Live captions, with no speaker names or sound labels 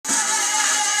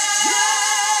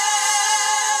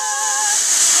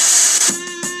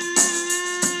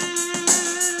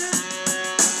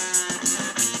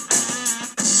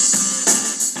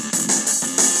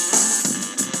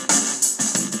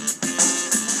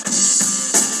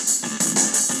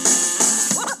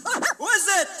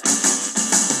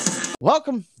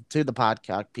Welcome to the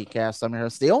Podcock Peacock. I'm your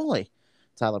host, the only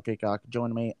Tyler Peacock.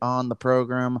 Joining me on the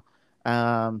program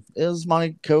is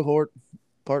my cohort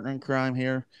partner in crime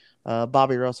here,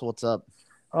 Bobby Russell. What's up?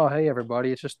 Oh, hey,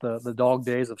 everybody. It's just the dog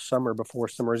days of summer before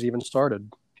summer's even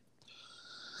started.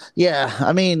 Yeah,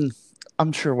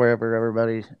 I'm sure wherever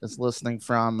everybody is listening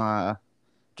from,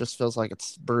 just feels like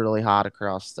it's brutally hot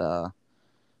across the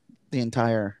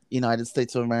entire United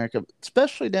States of America,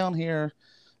 especially down here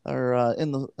or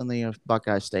in the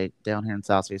Buckeye State down here in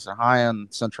Southeast Ohio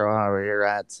and Central Ohio where you're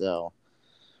at. So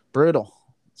brutal.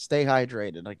 Stay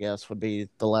hydrated, I guess, would be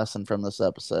the lesson from this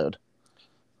episode.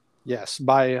 Yes,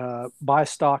 buy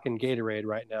stock in Gatorade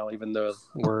right now, even though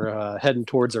we're heading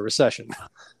towards a recession.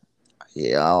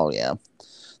 Yeah, oh yeah.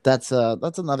 That's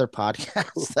another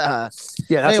podcast.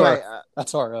 Yeah, that's Anyway, our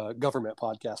that's our government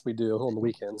podcast we do on the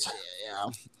weekends. yeah,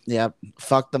 yeah.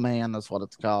 Fuck the man is what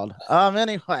it's called.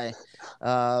 Anyway,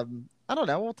 I don't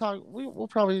know. We'll talk. We'll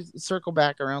probably circle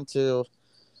back around to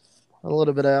a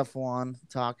little bit of F1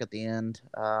 talk at the end.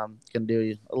 Can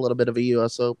do a little bit of a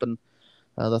U.S. Open,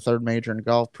 the third major in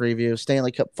golf preview,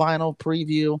 Stanley Cup final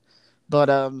preview.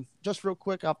 But just real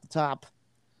quick off the top,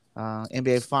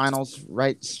 NBA Finals,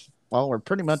 right? Well, we're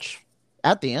pretty much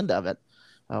at the end of it.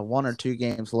 One or two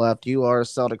games left. You are a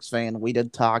Celtics fan. We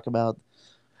did talk about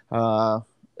uh,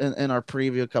 in our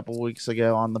preview a couple weeks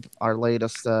ago on our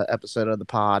latest episode of the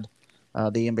pod,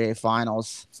 the NBA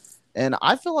Finals. And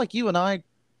I feel like you and I,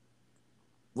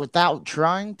 without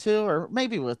trying to, or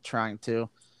maybe with trying to,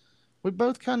 we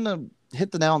both kind of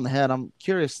hit the nail on the head. I'm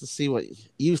curious to see what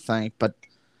you think, but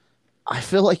I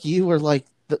feel like you were like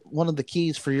one of the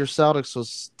keys for your Celtics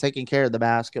was taking care of the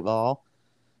basketball,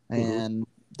 Hmm. and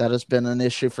that has been an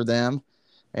issue for them.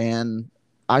 And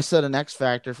I said an X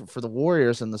factor for the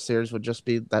Warriors in the series would just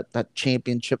be that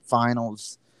championship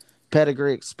finals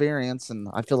pedigree experience, and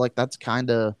I feel like that's kind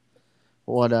of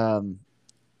what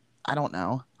I don't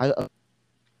know I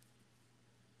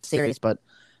series, but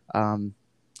um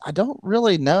I don't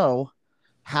really know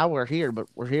how we're here, but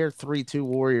we're here 3-2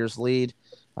 Warriors lead.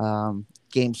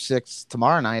 Game six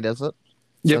tomorrow night, is it?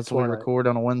 Yep, As we tomorrow night. record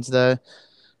on a Wednesday.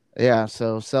 Yeah,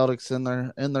 so Celtics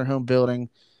in their home building,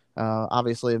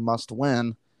 obviously a must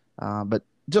win. But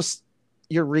just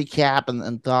your recap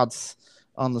and thoughts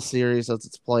on the series as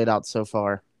it's played out so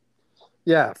far.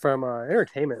 Yeah, from an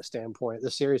entertainment standpoint,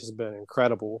 this series has been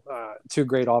incredible. Two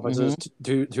great Mm-hmm. offenses,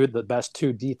 two of the best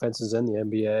two defenses in the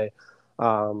NBA.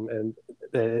 And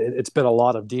it's been a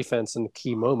lot of defense in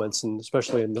key moments, and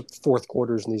especially in the fourth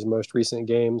quarters in these most recent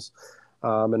games.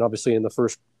 And obviously in the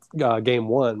first game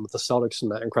one with the Celtics in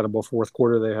that incredible fourth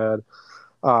quarter they had.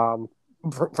 Um,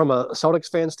 from a Celtics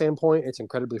fan standpoint, it's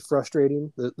incredibly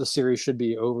frustrating. The series should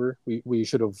be over. We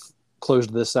should have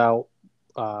closed this out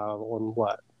on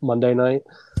what Monday night.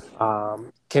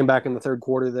 Came back in the third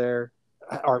quarter there.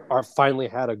 Our finally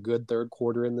had a good third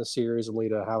quarter in this series, only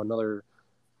to have another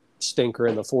stinker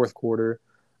in the fourth quarter,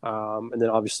 and then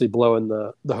obviously blowing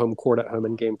the home court at home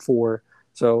in Game Four.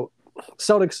 So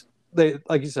Celtics, they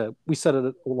like you said, we said it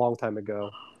a long time ago.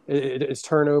 It's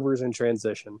turnovers and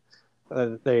transition.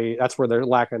 That's where they're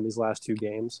lacking these last two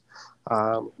games.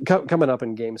 Coming up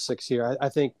in Game Six here, I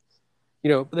think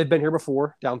they've been here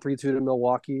before, down 3-2 to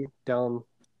Milwaukee, down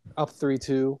up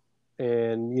 3-2,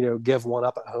 and give one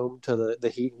up at home to the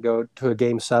Heat and go to a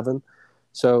Game Seven.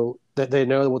 So that they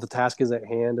know what the task is at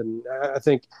hand, and I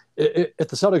think if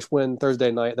the Celtics win Thursday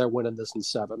night, they're winning this in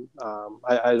seven.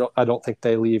 I don't think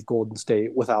they leave Golden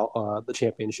State without the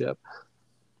championship.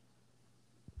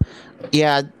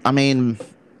 Yeah,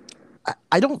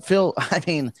 I don't feel. I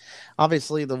mean,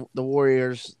 obviously the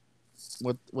Warriors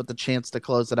with the chance to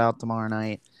close it out tomorrow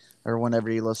night or whenever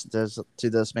you listen to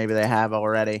this, maybe they have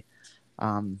already.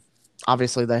 Um,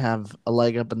 Obviously they have a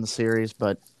leg up in the series,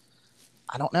 but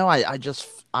I don't know.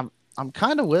 I'm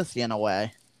kind of with you in a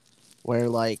way where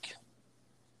like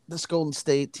this Golden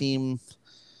State team,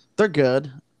 they're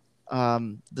good,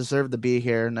 deserve to be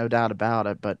here, no doubt about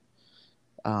it. But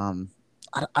um,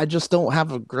 I just don't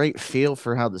have a great feel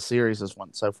for how the series has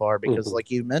went so far because, Mm-hmm.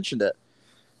 like you mentioned it,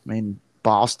 I mean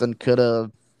Boston could have,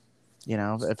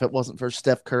 if it wasn't for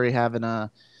Steph Curry having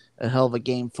a hell of a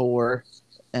game four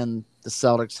and the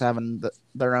Celtics having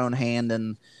their own hand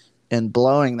in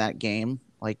blowing that game,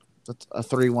 like a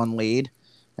 3-1 lead.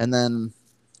 And then,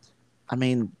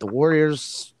 the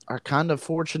Warriors are kind of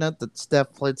fortunate that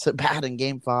Steph played so bad in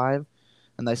game five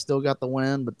and they still got the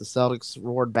win, but the Celtics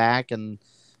roared back and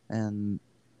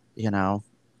you know,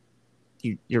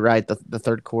 you're right. The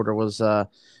third quarter was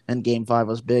and game five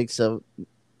was big. So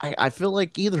I feel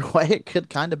like either way it could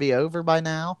kind of be over by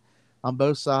now on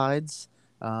both sides.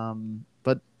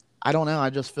 But I don't know. I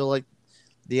just feel like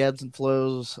the ebbs and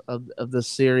flows of this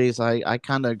series. I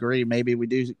kind of agree. Maybe we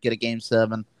do get a game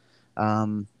seven.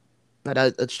 Um, but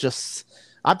it's just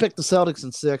I picked the Celtics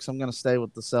in six. I'm going to stay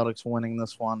with the Celtics winning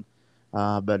this one.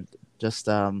 But just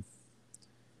now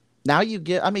you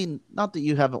get. I mean, not that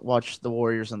you haven't watched the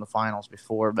Warriors in the finals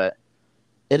before, but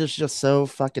it is just so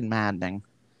fucking maddening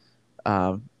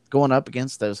going up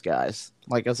against those guys.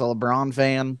 Like as a LeBron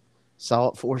fan, saw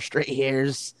it 4 straight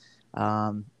years.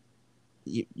 Um,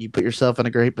 you put yourself in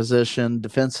a great position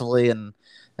defensively,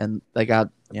 and they got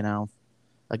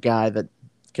a guy that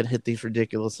can hit these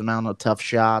ridiculous amount of tough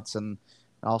shots, and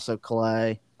also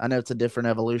Clay. I know it's a different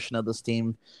evolution of this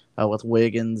team with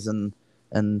Wiggins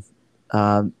and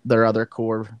their other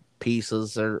core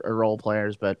pieces or role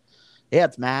players, but yeah,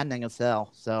 it's maddening as hell.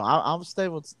 So I'll stay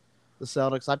with the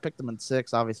Celtics. I picked them in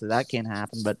six. Obviously, that can't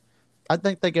happen, but I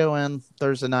think they go in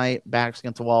Thursday night, backs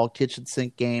against the wall, kitchen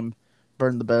sink game,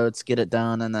 burn the boats, get it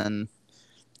done, and then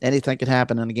anything could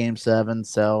happen in a game seven.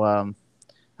 So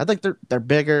I think they're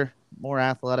bigger, more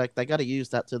athletic. They got to use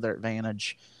that to their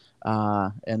advantage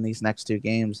in these next 2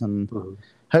 games, and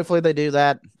hopefully they do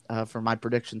that for my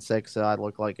prediction's sake. So I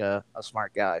look like a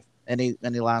smart guy. Any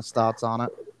last thoughts on it?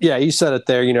 Yeah, you said it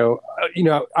there.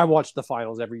 I watched the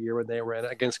finals every year when they were in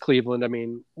against Cleveland. I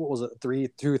mean, what was it, 3,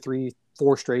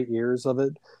 4 straight years of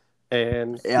it,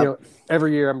 and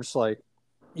every year I'm just like,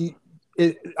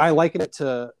 I liken it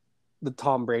to the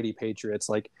Tom Brady Patriots.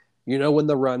 Like, when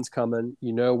the run's coming,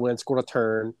 when it's going to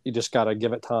turn. You just got to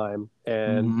give it time,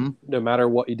 and no matter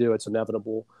what you do, it's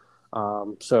inevitable.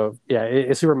 So yeah,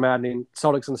 it's super maddening.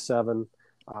 Celtics in 7.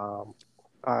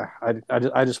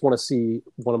 I just want to see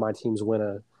one of my teams win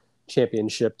a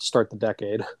championship to start the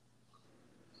decade.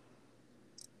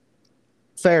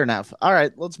 Fair enough. All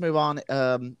right, let's move on.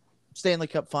 Stanley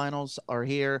Cup Finals are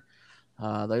here.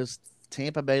 Those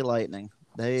Tampa Bay Lightning,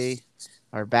 they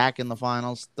are back in the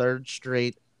finals, 3rd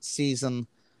straight season.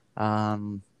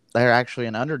 They're actually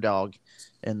an underdog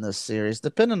in this series.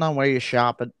 Depending on where you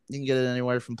shop it, you can get it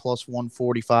anywhere from plus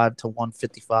 145 to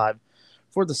 155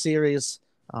 for the series.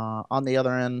 On the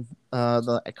other end,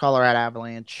 the Colorado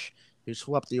Avalanche, who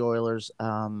swept the Oilers.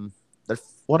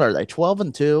 What are they?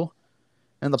 12-2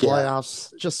 in the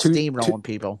playoffs, just steamrolling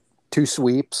people. 2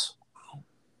 sweeps.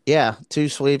 Yeah, 2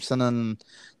 sweeps, and then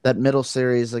that middle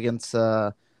series against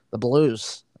the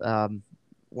Blues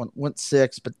went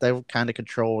 6, but they kind of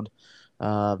controlled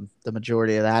the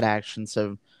majority of that action.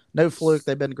 So no fluke.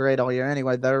 They've been great all year.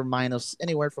 Anyway, they're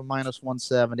anywhere from minus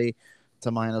 170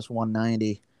 to minus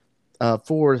 190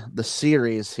 for the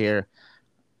series here.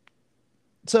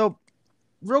 So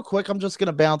real quick, I'm just going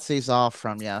to bounce these off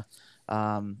from you.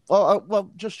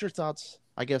 Well, just your thoughts.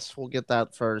 I guess we'll get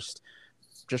that first.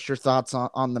 Just your thoughts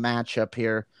on the matchup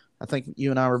here. I think you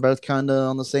and I were both kind of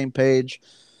on the same page,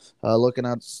 looking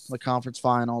at the conference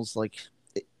finals. Like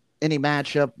any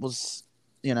matchup was,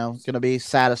 going to be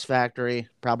satisfactory.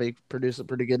 Probably produce a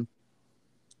pretty good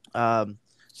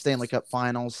Stanley Cup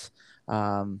Finals.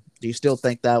 Do you still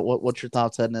think that? What's your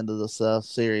thoughts heading into this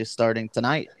series starting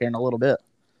tonight here in a little bit?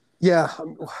 Yeah,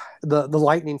 the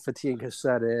lightning fatigue has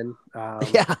set in.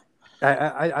 Yeah.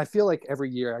 I feel like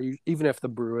every year, even if the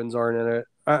Bruins aren't in it,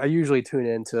 I usually tune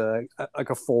into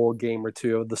a full game or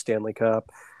two of the Stanley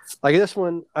Cup. Like this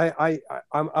one,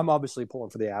 I'm obviously pulling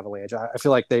for the Avalanche. I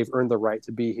feel like they've earned the right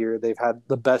to be here. They've had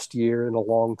the best year in a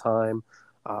long time,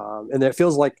 and it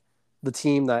feels like the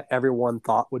team that everyone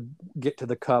thought would get to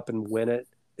the Cup and win it.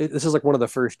 This is like one of the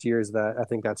first years that I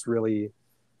think that's really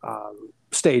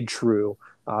stayed true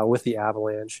with the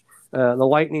Avalanche. The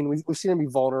Lightning, we've seen them be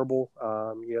vulnerable.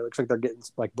 It looks like they're getting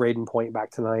like Braden Point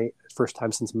back tonight, first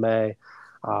time since May.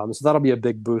 So that'll be a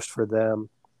big boost for them.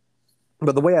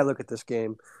 But the way I look at this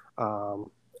game,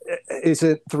 it's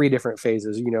in 3 different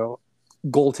phases.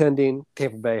 Goaltending,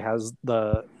 Tampa Bay has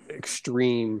the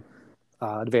extreme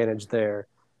advantage there.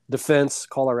 Defense,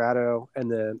 Colorado,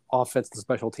 and then offense and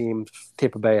special teams,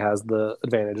 Tampa Bay has the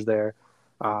advantage there.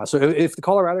 So if the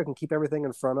Colorado can keep everything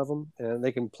in front of them and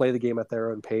they can play the game at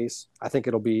their own pace, I think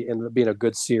it'll end up being a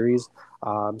good series,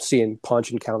 seeing punch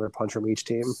and counter punch from each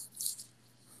team.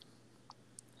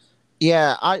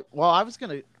 Yeah,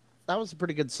 that was a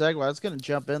pretty good segue. I was going to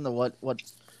jump into what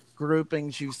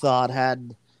groupings you thought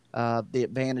had the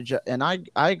advantage. And I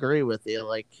agree with you.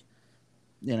 Like,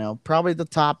 probably the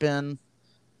top end,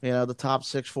 the top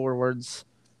 6 forwards,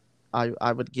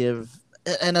 I would give.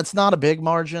 And it's not a big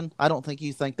margin. I don't think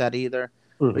you think that either.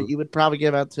 Mm-hmm. But you would probably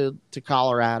give out to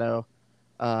Colorado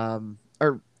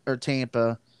or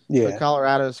Tampa. Yeah. But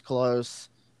Colorado's close.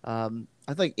 I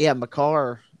think,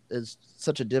 Makar is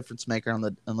such a difference maker on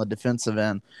the defensive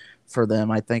end for them.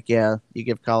 I think, you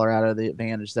give Colorado the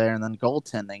advantage there. And then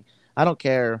goaltending. I don't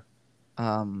care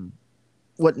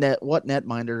what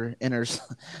netminder enters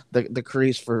the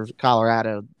crease for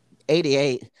Colorado.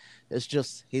 88 is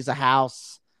just he's a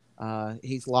house.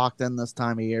 He's locked in this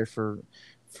time of year for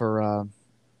uh,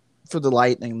 for the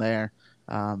Lightning there,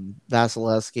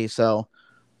 Vasilevsky. So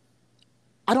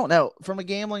I don't know. From a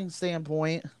gambling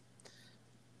standpoint,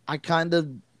 I kind of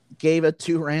gave it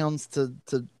 2 rounds to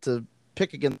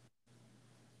pick against.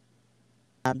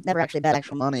 Never actually bet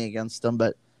actual money against them,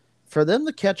 but for them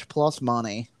to catch plus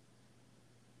money,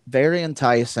 very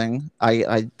enticing.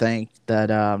 I think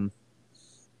that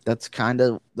that's kind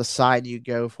of the side you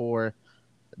go for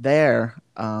there.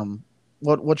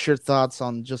 What's your thoughts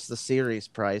on just the series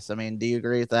price? I mean, do you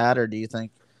agree with that, or do you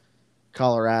think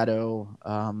Colorado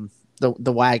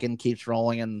the wagon keeps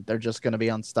rolling and they're just going to be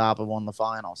unstoppable in the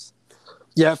finals?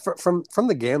 Yeah, from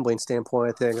the gambling standpoint,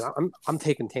 I think I'm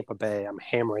taking Tampa Bay. I'm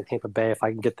hammering Tampa Bay if I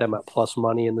can get them at plus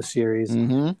money in the series,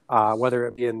 Mm-hmm. whether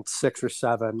it be in 6 or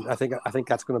 7. I think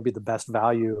that's going to be the best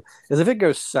value. Is if it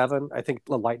goes 7, I think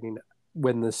the Lightning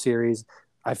win this series.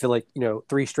 I feel like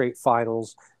 3 straight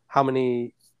finals. How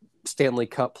many Stanley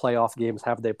Cup playoff games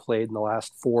have they played in the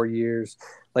last 4 years?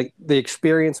 Like the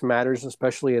experience matters,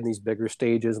 especially in these bigger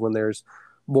stages when there's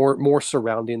more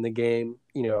surrounding the game.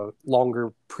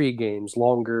 Longer pre games,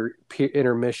 longer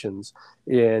intermissions,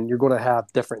 and you're going to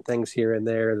have different things here and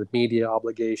there. The media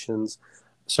obligations.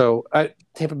 So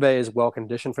Tampa Bay is well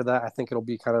conditioned for that. I think it'll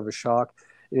be kind of a shock,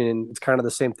 and it's kind of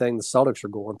the same thing the Celtics are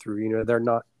going through. They're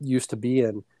not used to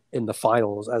being in the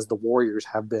finals as the Warriors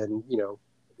have been.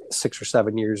 6 or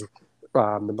 7 years,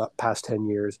 the past 10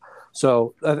 years.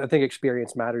 So I think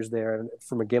experience matters there. And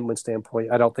from a gambling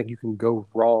standpoint, I don't think you can go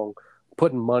wrong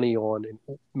putting money on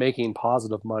and making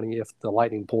positive money if the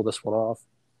Lightning pull this one off.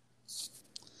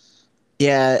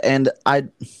 Yeah, and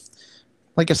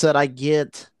like I said, I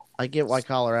get why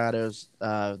Colorado's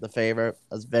the favorite,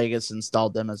 as Vegas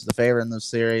installed them as the favorite in this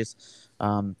series.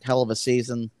 Hell of a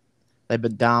season. They've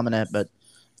been dominant, but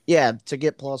yeah, to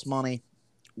get plus money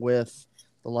with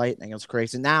the Lightning is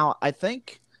crazy. Now, I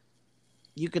think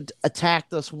you could attack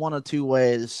this one of two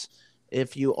ways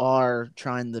if you are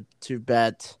trying to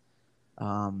bet.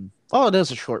 It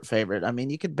is a short favorite. I mean,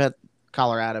 you could bet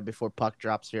Colorado before puck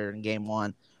drops here in game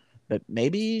one, but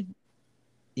maybe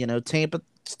Tampa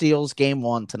steals game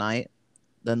one tonight.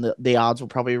 Then the odds will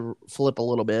probably flip a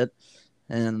little bit,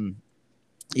 and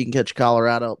you can catch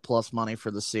Colorado plus money for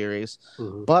the series.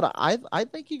 Mm-hmm. But I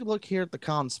think you can look here at the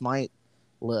Conn Smythe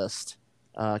list.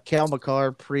 Cale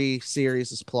Makar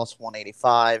pre-series is plus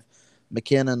 185.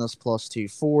 McKinnon is plus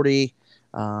 240.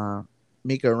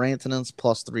 Mikko Rantanen's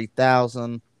plus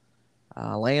 3,000.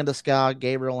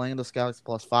 Gabriel Landeskog is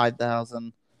plus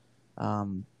 5,000.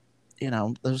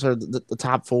 Those are the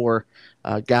top four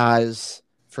guys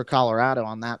for Colorado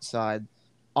on that side.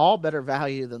 All better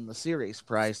value than the series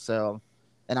price. So,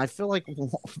 and I feel like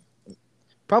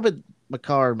probably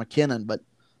Makar or McKinnon, but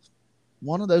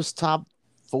one of those top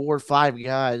 4 or 5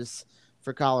 guys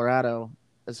for Colorado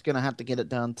is going to have to get it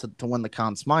done to win the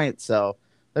Conn Smythe. So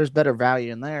there's better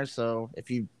value in there. So if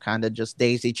you kind of just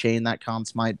daisy chain that Conn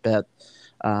Smythe bet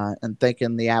and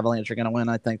thinking the Avalanche are going to win,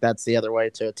 I think that's the other way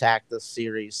to attack this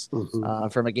series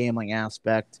from a gambling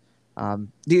aspect. Do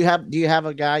you have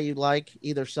a guy you like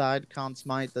either side, Conn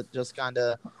Smythe, that just kind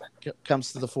of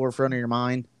comes to the forefront of your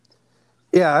mind?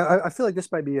 Yeah, I feel like this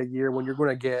might be a year when you're going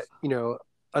to get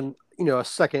a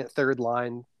second, third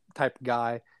line type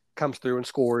guy comes through and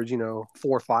scores 4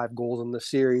 or 5 goals in this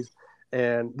series.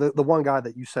 And the one guy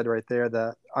that you said right there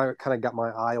that I kind of got my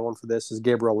eye on for this is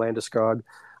Gabriel Landeskog,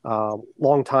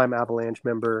 longtime Avalanche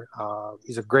member.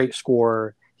 He's a great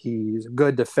scorer. He's a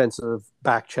good defensive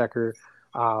back checker.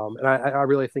 And I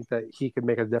really think that he could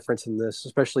make a difference in this,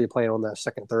 especially playing on that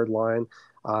second, third line,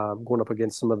 going up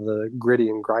against some of the gritty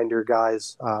and grinder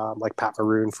guys like Pat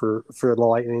Maroon for the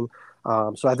Lightning.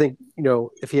 So I think,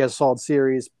 if he has a solid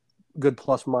series, good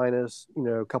plus minus,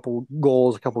 a couple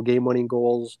goals, a couple game-winning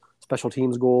goals, special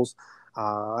teams goals,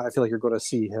 I feel like you're going to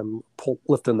see him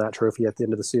lifting that trophy at the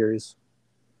end of the series.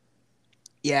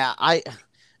 Yeah, I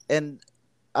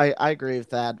agree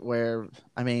with that. Where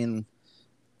I mean,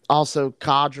 also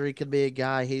Kadri could be a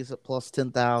guy. He's at plus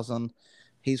 10,000.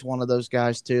 He's one of those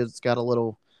guys too. That's got a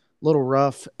little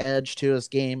rough edge to his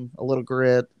game, a little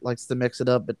grit, likes to mix it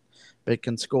up, but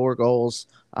can score goals.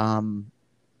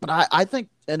 But I think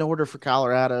in order for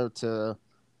Colorado to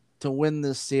win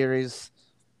this series,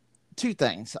 2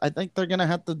 things. I think they're gonna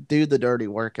have to do the dirty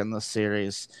work in this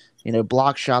series.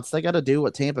 Block shots. They got to do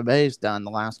what Tampa Bay's done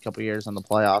the last couple years in the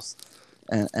playoffs,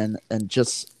 and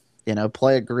just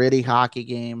play a gritty hockey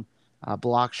game,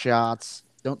 block shots.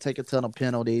 Don't take a ton of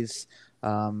penalties.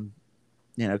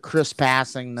 crisp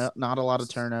passing, not a lot of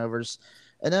turnovers.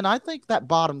 And then I think that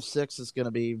bottom six is going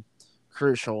to be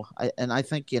crucial. And I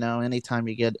think, anytime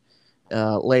you get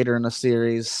later in the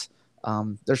series,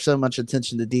 there's so much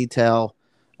attention to detail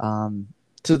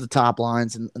to the top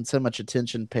lines and so much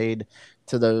attention paid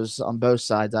to those on both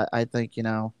sides. I think,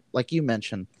 like you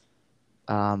mentioned,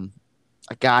 a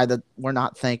guy that we're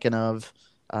not thinking of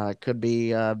could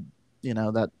be, that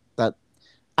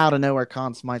out of nowhere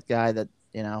Conn Smythe guy that,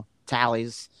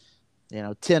 tallies,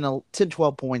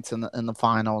 12 points in the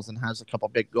finals and has a couple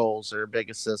big goals or big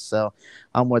assists. So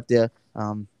I'm with you.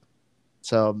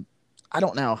 So I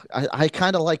don't know. I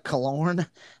kind of like Killorn,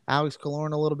 Alex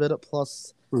Killorn a little bit at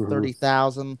plus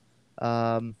 30,000.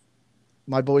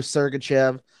 My boy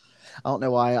Sergachev. I don't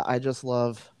know why. I just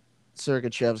love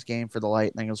Sergachev's game for the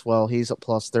Lightning as well. He's at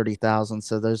plus 30,000.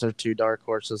 So those are two dark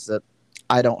horses that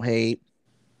I don't hate.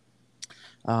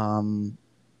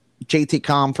 JT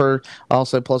Compher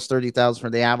also plus 30,000 for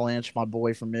the Avalanche. My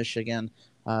boy from Michigan.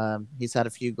 He's had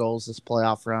a few goals this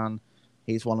playoff run.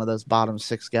 He's one of those bottom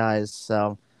six guys.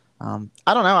 So I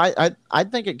don't know. I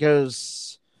think it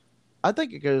goes. I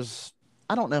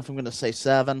don't know if I'm going to say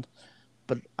 7,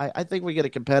 but I think we get a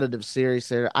competitive series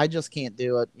here. I just can't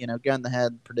do it. Gun the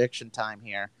head prediction time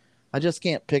here. I just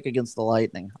can't pick against the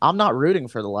Lightning. I'm not rooting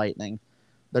for the Lightning.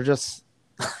 They're just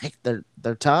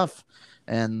they're tough,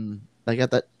 and they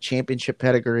got that championship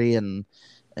pedigree. And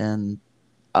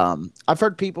I've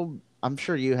heard people. I'm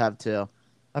sure you have too.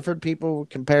 I've heard people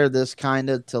compare this kind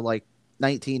of to like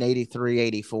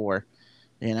 1983-84.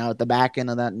 At the back end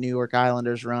of that New York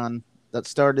Islanders run that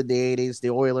started the 80s, the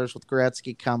Oilers with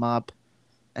Gretzky come up,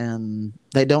 and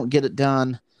they don't get it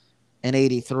done in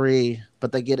 83,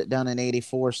 but they get it done in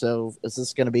 84. So is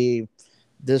this going to be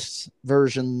this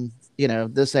version,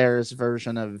 this era's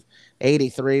version of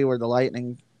 83 where the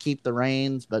Lightning keep the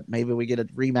reins, but maybe we get a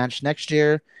rematch next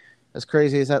year? As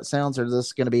crazy as that sounds, or is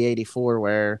this going to be 84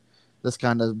 where this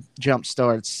kind of jump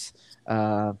starts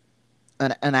an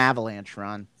Avalanche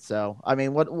run? So, I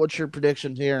mean, what's your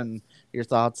prediction here and your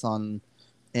thoughts on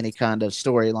any kind of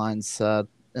storylines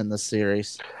in this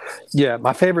series? Yeah,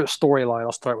 my favorite storyline,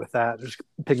 I'll start with that. Just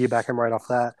piggybacking right off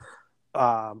that.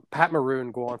 Pat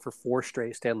Maroon going for 4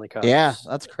 straight Stanley Cups. Yeah,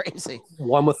 that's crazy.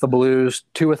 1 with the Blues,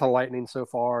 2 with the Lightning so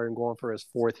far, and going for his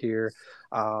 4th here.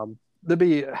 There'd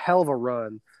be a hell of a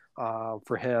run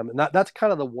for him. And that's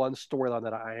kind of the one storyline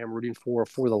that I am rooting for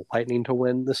the Lightning to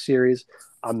win this series.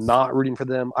 I'm not rooting for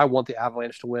them. I want the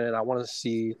Avalanche to win. I want to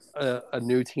see a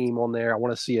new team on there. I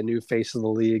want to see a new face of the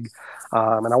league.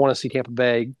 And I want to see Tampa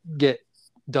Bay get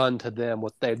done to them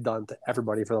what they've done to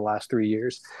everybody for the last 3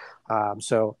 years.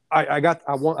 So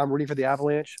I'm rooting for the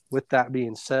Avalanche. With that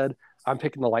being said, I'm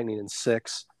picking the Lightning in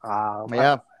 6.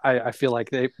 I feel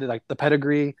like they like the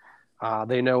pedigree.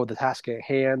 They know the task at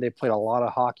hand. They've played a lot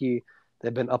of hockey.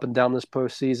 They've been up and down this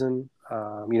postseason.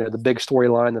 The big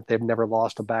storyline that they've never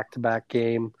lost a back-to-back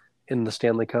game in the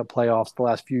Stanley Cup playoffs the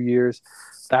last few years.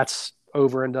 That's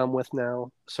over and done with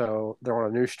now. So they're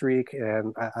on a new streak,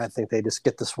 and I think they just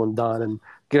get this one done and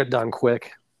get it done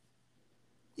quick.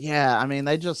 Yeah, I mean,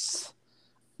 they just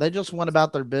went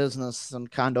about their business and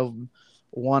kind of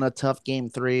won a tough game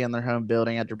 3 in their home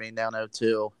building after being down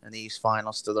 0-2 in the East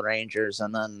Finals to the Rangers,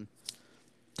 and then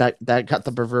that got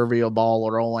the proverbial ball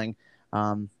rolling.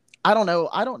 I don't know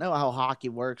how hockey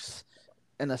works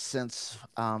in a sense.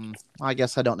 I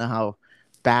guess I don't know how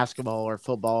basketball or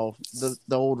football, the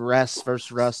old rest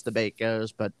versus rust debate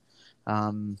goes, but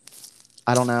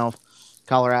I don't know.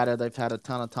 Colorado, they've had a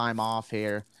ton of time off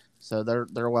here, so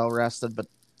they're well rested, but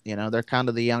they're kind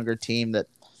of the younger team that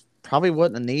probably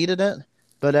wouldn't have needed it,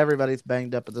 but everybody's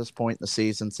banged up at this point in the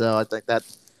season, so I think that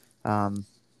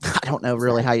I don't know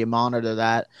really how you monitor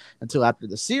that until after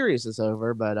the series is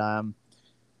over, but I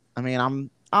mean,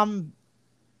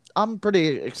 I'm pretty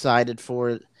excited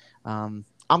for it. I'm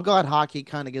glad hockey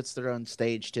kind of gets their own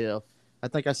stage too. I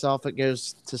think I saw if it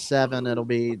goes to 7, it'll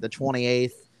be the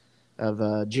 28th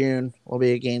of June. Will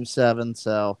be a game 7.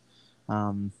 So,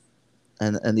 and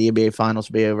the NBA finals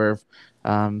will be over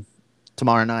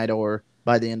tomorrow night or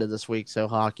by the end of this week. So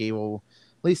hockey will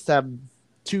at least have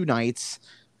 2 nights,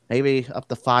 maybe up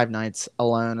to 5 nights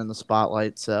alone in the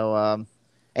spotlight. So,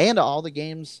 and all the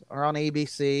games are on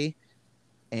ABC,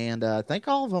 and I think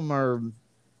all of them are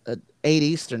at 8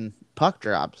 Eastern puck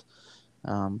drops.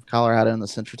 Colorado in the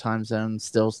Central Time Zone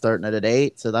still starting it at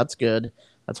 8, so that's good.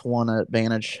 That's one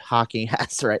advantage hockey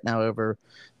has right now over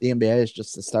the NBA is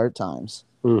just the start times.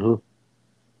 Mm-hmm.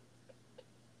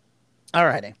 All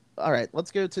right.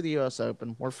 Let's go to the U.S.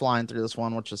 Open. We're flying through this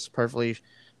one, which is perfectly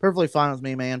fine with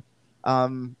me, man.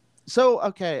 So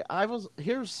okay,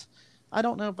 here's I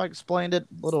don't know if I explained it.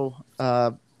 Little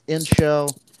in show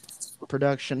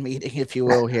production meeting, if you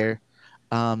will. Here,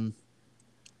 um,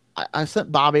 I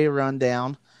sent Bobby a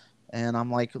rundown, and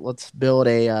I'm like, let's build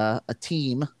a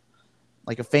team,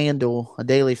 like a FanDuel, a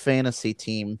daily fantasy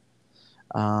team,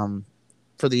 um,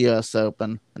 for the U.S.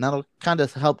 Open, and that'll kind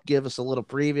of help give us a little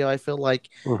preview. I feel like,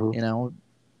 Mm-hmm. you know,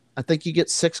 I think you get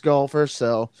 6 golfers,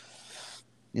 so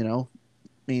me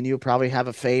and you probably have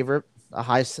a favorite, a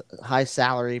high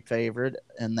salary favorite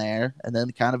in there, and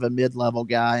then kind of a mid level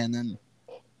guy, and then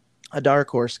a dark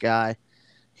horse guy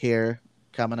here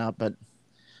coming up. But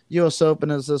U.S.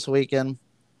 Open is this weekend.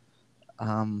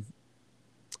 Um,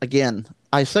 Again,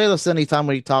 I say this anytime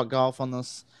we talk golf on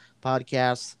this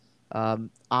podcast.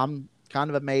 I'm kind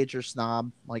of a major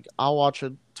snob. Like I'll watch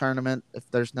a tournament if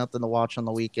there's nothing to watch on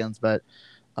the weekends, but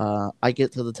I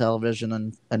get to the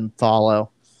television and follow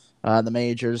the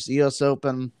majors. U.S.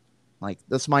 Open, like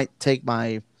this might take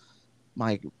my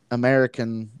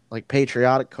American like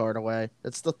patriotic card away.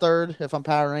 It's the third if I'm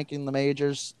power ranking the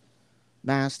majors.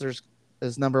 Masters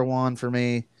is number one for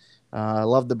me. I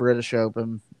love the British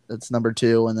Open. It's number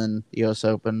two, and then U.S.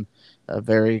 Open, a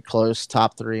very close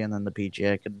top three, and then the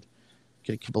PGA could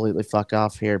completely fuck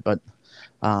off here. But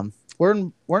we're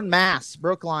in Mass,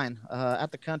 Brookline, at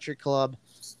the Country Club,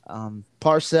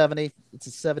 par 70. It's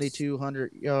a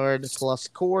 7,200 yard plus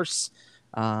course,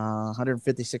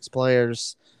 156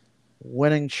 players,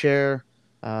 winning share,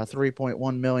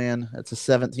 3.1 million. It's a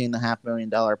 $17.5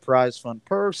 million prize fund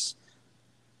purse.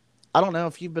 I don't know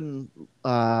if you've been,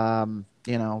 kind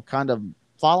of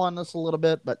following this a little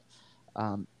bit, but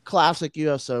classic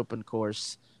U.S. Open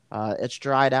course. It's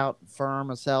dried out,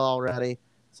 firm as hell already,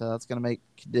 so that's going to make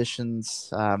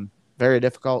conditions very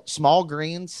difficult. Small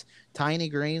greens, tiny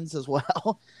greens as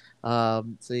well,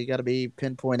 so you got to be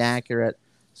pinpoint accurate.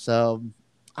 So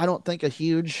I don't think a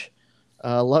huge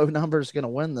low number is going to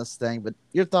win this thing. But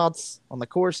your thoughts on the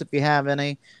course, if you have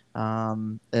any,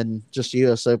 and just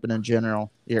U.S. Open in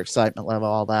general, your excitement level,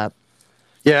 all that.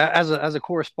 Yeah, as a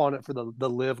correspondent for the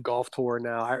Live Golf Tour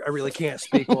now, I really can't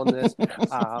speak on this.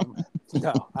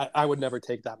 No, I would never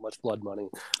take that much blood money.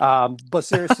 But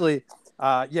seriously,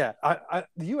 the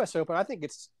U.S. Open, I think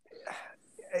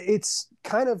it's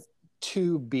kind of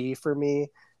 2B for me.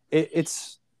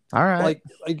 It's All right.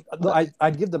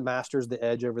 I'd give the Masters the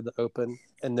edge over the Open,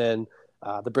 and then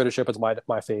the British Open's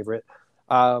my favorite.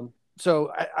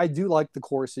 So I do like the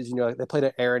courses. You know, they played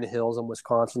at Erin Hills in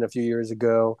Wisconsin a few years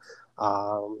ago.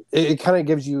 It kind of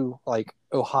gives you like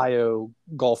Ohio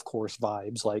golf course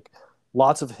vibes, like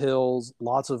lots of hills,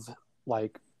 lots of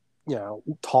like,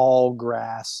 tall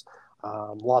grass,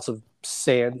 lots of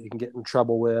sand that you can get in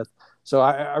trouble with. So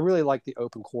I really like the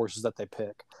open courses that they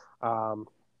pick.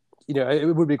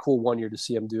 It would be cool one year to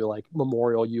see them do like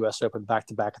Memorial US Open back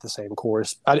to back at the same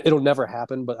course. It'll never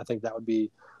happen, but I think that would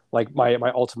be like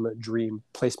my ultimate dream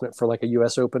placement for like a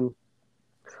US Open.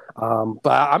 But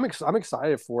I'm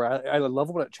excited for it. I love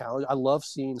when it challenge. I love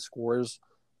seeing scores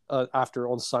after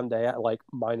on Sunday at like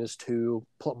 -2,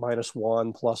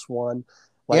 -1, +1.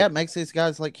 Like, Yeah, it makes these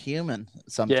guys like human yeah,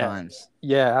 sometimes.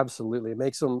 yeah, absolutely. It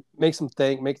makes them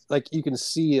think. Make like you can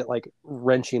see it like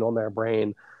wrenching on their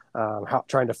brain,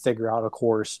 trying to figure out a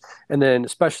course. And then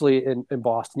especially in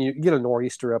Boston, you get a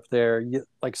nor'easter up there, you get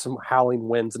like some howling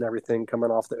winds and everything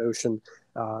coming off the ocean.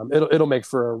 It'll make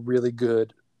for a really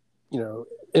good,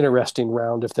 interesting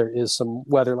round if there is some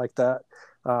weather like that.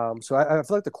 So I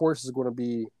feel like the course is going to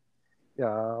be,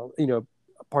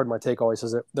 part of my take always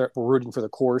is that we're rooting for the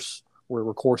course.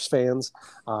 We're course fans.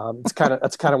 That's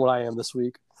kind of what I am this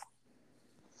week.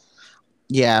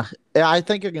 Yeah, I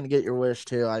think you're gonna get your wish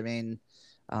too. I mean,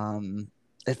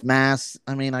 if Mass,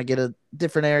 I mean, I get a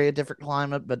different area, different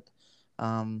climate, but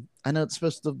I know it's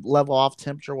supposed to level off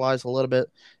temperature wise a little bit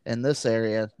in this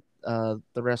area the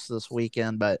rest of this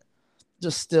weekend, but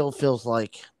just still feels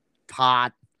like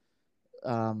hot,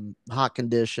 hot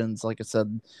conditions. Like I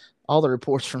said, all the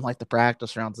reports from like the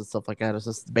practice rounds and stuff like that is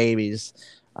just the babies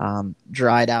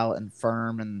dried out and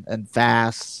firm and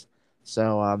fast.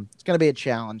 So it's going to be a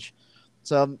challenge.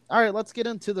 So, all right, let's get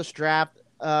into this draft.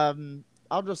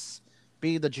 I'll just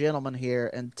be the gentleman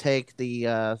here and take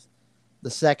the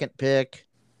second pick.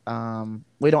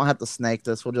 We don't have to snake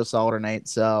this. We'll just alternate.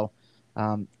 So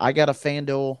I got a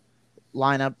FanDuel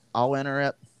lineup. I'll enter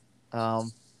it.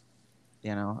 Um,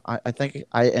 I think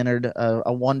I entered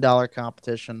a $1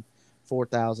 competition,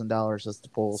 $4,000 is the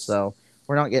pool. So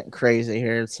we're not getting crazy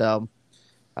here. So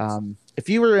if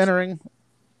you were entering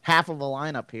half of a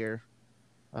lineup here,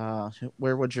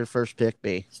 where would your first pick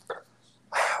be?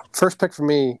 First pick for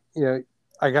me,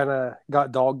 I kind of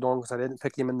got dogged on because I didn't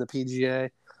pick him in the PGA.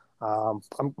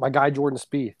 My guy Jordan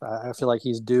Spieth. I feel like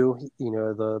he's due. You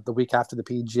know, the week after the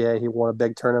PGA, he won a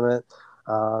big tournament,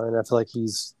 and I feel like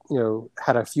he's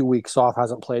had a few weeks off,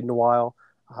 hasn't played in a while.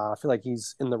 I feel like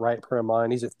he's in the right frame of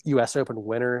mind. He's a U.S. Open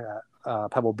winner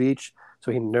at Pebble Beach,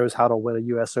 so he knows how to win a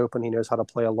U.S. Open. He knows how to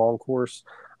play a long course,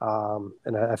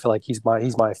 and I feel like he's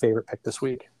my favorite pick this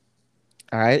week.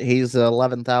 All right, he's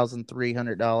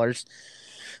 $11,300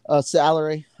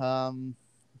 salary. One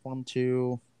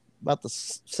to about the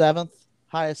seventh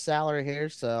highest salary here,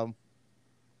 so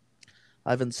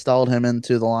I've installed him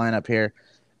into the lineup here.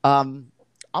 I'm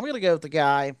gonna go with the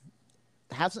guy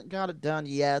hasn't got it done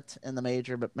yet in the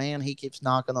major, but man, he keeps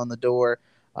knocking on the door.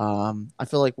 I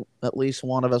feel like at least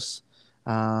one of us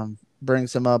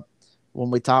brings him up when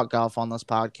we talk golf on this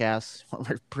podcast when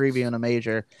we're previewing a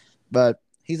major, but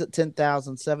he's at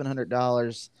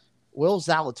 $10,700. Will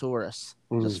Zalatoris.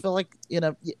 Just feel like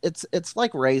it's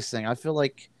like racing. I feel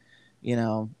like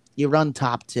you run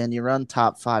top 10, you run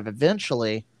top 5.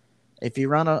 Eventually, if you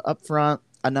run up front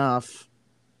enough,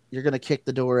 you're going to kick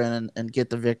the door in and get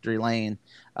the victory lane,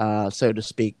 so to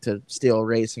speak, to steal a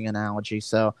racing analogy.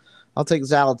 So I'll take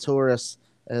Zalatoris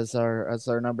as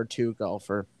our number 2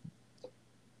 golfer.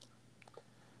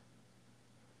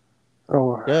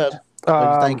 Oh, good. What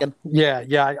are you thinking?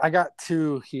 Yeah, I got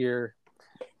 2 here.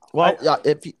 Well,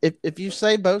 if you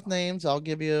say both names, I'll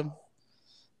give you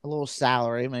a little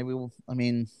salary. Maybe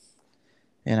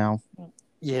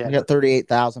yeah, we got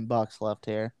 $38,000 left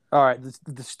here. All right,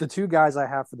 the 2 guys I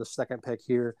have for the second pick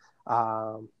here,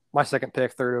 my second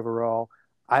pick, 3rd overall.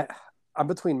 I'm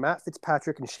between Matt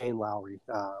Fitzpatrick and Shane Lowry.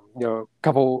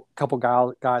 Couple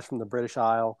guys from the British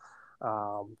Isle,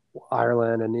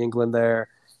 Ireland and England. There,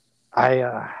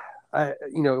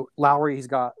 Lowry, he's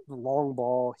got the long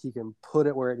ball. He can put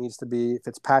it where it needs to be.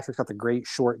 Fitzpatrick's got the great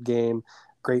short game,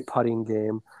 great putting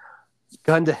game.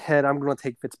 Gun to head, I'm going to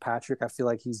take Fitzpatrick. I feel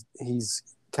like he's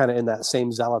kind of in that same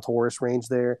Zalatoris range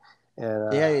there.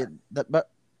 And but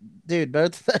dude,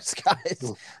 both of those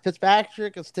guys,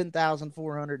 Fitzpatrick is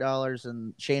 $10,400,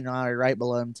 and Shane Lowry right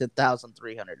below him,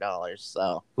 $10,300.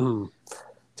 So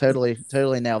totally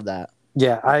nailed that.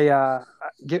 Yeah,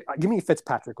 give me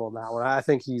Fitzpatrick on that one. I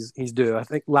think he's due. I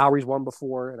think Lowry's won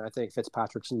before, and I think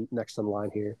Fitzpatrick's next in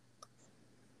line here.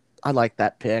 I like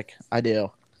that pick. I do.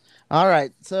 All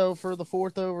right, so for the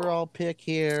 4th overall pick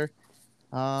here,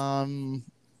 if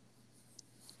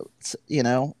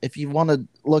you want to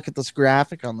look at this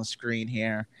graphic on the screen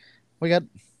here, we got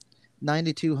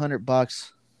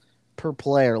 $9,200 per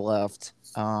player left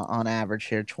on average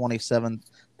here,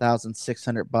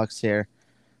 $27,600 here.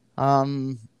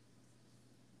 I'm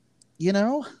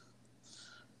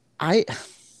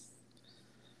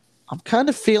kind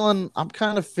of feeling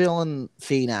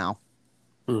Finau.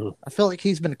 I feel like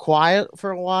he's been quiet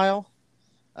for a while.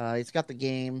 He's got the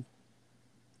game.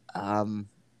 I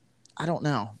don't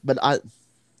know, but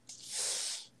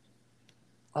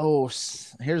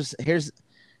here's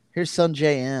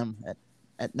Sungjae M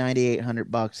at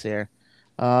 $9,800 here.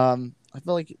 I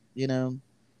feel like the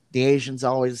Asians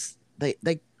always they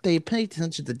pay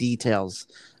attention to the details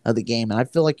of the game, and I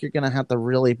feel like you're gonna have to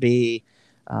really be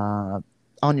on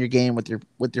your game with your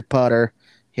putter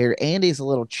here. Andy's a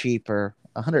little cheaper,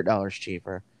 $100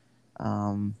 cheaper.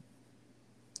 I'm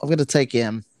gonna take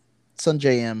him,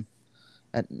 Sungjae M,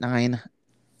 at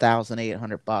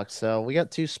 $9,800. So we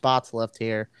got 2 spots left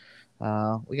here.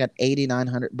 We got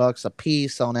 $8,900 a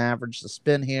piece on average to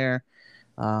spin here.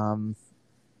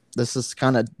 This is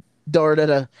kind of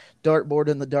dartboard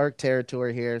in the dark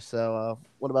territory here. So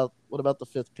what about the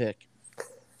 5th pick?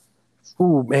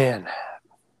 Ooh, man,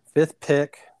 5th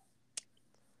pick.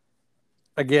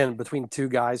 Again, between 2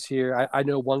 guys here. I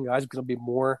know one guy's going to be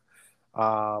more.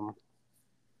 I'm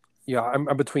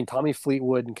between Tommy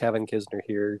Fleetwood and Kevin Kisner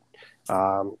here.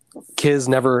 Kiz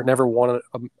never won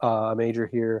a major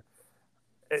here.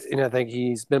 I think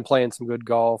he's been playing some good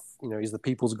golf. He's the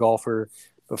people's golfer.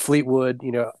 But Fleetwood,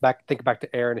 think back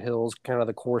to Aaron Hills, kind of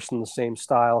the course in the same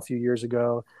style a few years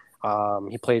ago.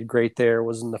 He played great there.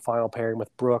 Was in the final pairing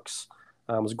with Brooks.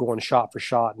 Was going shot for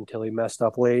shot until he messed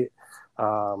up late.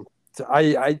 So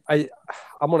I'm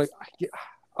gonna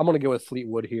go with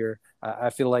Fleetwood here. I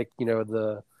feel like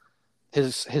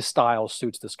his style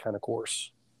suits this kind of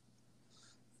course.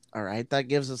 All right, that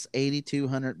gives us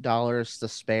 $8,200 to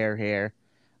spare here.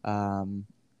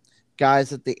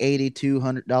 Guys at the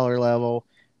 $8,200 level,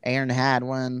 Aaron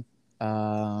Hadwin,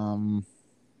 bunch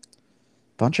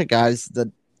of guys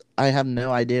that I have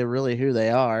no idea really who they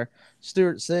are.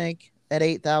 Stuart Sink at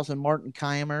 $8,000, Martin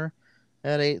Keimer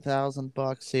at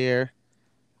 $8,000 here.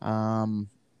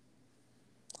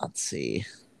 Let's see.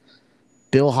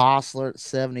 Bill Hostler at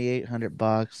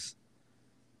 $7,800.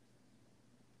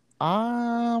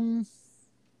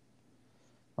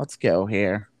 Let's go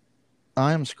here.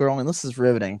 I am scrolling. This is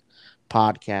riveting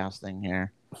podcasting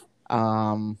here.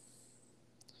 I'm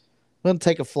gonna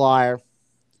take a flyer.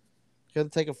 Gonna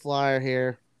take a flyer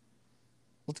here.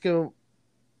 Let's go.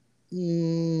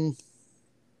 I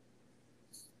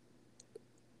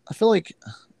feel like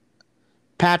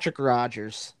Patrick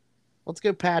Rogers. Let's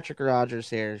go Patrick Rogers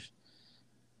here.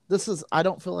 I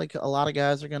don't feel like a lot of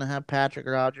guys are going to have Patrick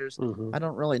Rogers. Mm-hmm. I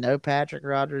don't really know Patrick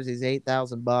Rogers. He's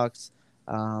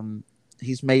 $8,000.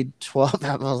 He's made 12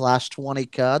 out of the last 20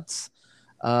 cuts.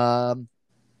 I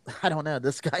don't know.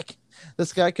 This guy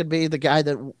could be the guy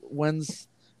that wins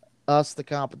us the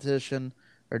competition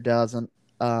or doesn't.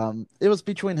 It was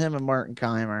between him and Martin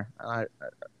Keimer.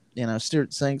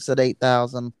 Stuart Sinks at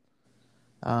 8,000.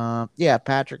 Yeah,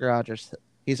 Patrick Rogers.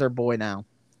 He's our boy now.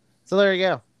 So there you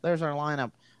go. There's our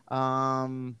lineup.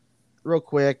 Real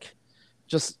quick,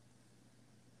 just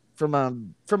from a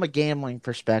gambling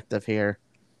perspective here.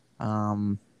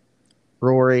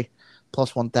 Rory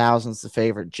plus 1,000 is the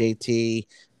favorite. JT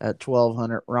at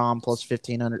 1,200. Rom plus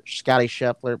 1,500. Scotty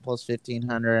Scheffler plus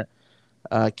 1,500.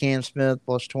 Cam Smith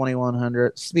plus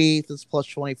 2,100. Spieth is plus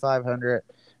 2,500.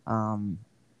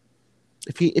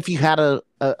 If you had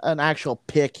an actual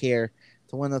pick here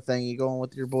to win the thing, you going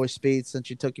with your boy Spieth since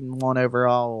you took him 1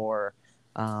 overall, or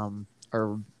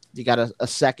you got a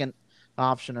second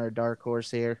option or a dark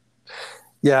horse here?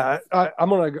 Yeah, I'm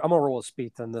gonna roll with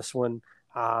Spieth in this one,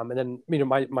 and then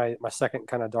my second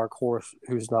kind of dark horse,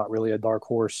 who's not really a dark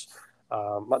horse.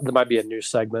 There might be a new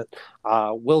segment.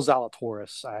 Will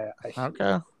Zalatoris. I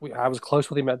was close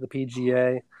with him at the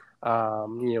PGA.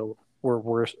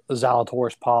 We're a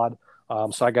Zalatoris pod.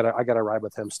 So I gotta ride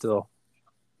with him still.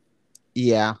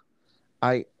 Yeah,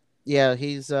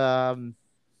 he's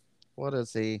what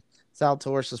is he?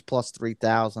 Zalatoris is plus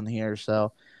 3,000 here.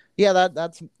 So yeah,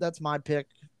 that's my pick,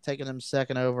 taking him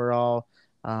second overall.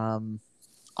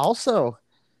 Also,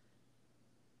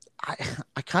 I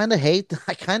kind of hate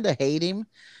him,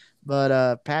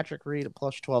 but Patrick Reed at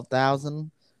plus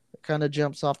 12,000 kind of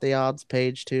jumps off the odds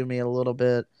page to me a little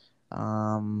bit.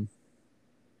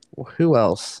 Who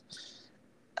else?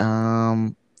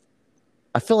 I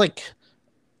feel like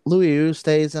Louis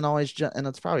Oosthuizen always and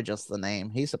it's probably just the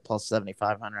name. He's a plus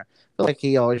 7,500. I feel like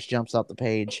he always jumps out the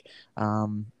page.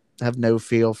 Have no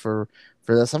feel for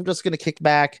this. I'm just gonna kick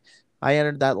back. I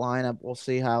entered that lineup. We'll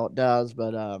see how it does,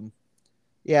 but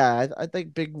yeah, I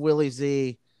think Big Willie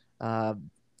Z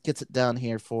gets it done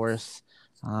here for us.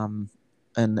 In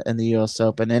the U.S.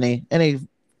 Open. Any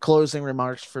closing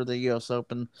remarks for the U.S.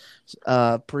 Open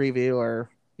preview, or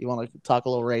you want to talk a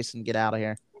little race and get out of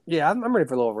here? Yeah, I'm ready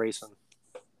for a little racing.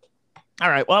 All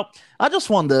right. Well, I just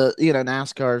wanted to,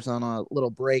 NASCAR's on a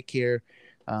little break here.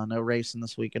 No racing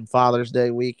this weekend. Father's Day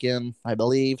weekend, I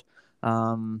believe.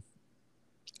 But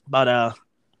I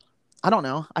don't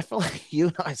know. I feel like you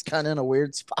and I's kind of in a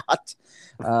weird spot.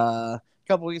 A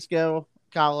couple weeks ago,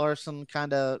 Kyle Larson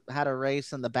kind of had a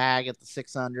race in the bag at the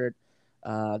 600.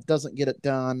 Doesn't get it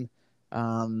done.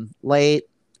 Late.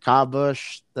 Kyle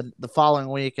Busch the following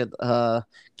week at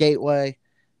Gateway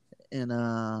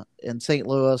in St.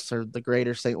 Louis, or the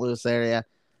greater St. Louis area.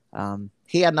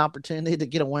 He had an opportunity to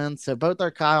get a win. So both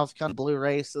our Kyles kind of blew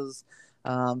races.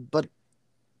 But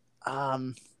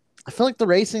I feel like the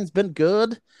racing's been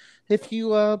good if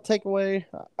you take away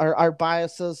our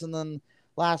biases. And then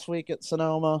last week at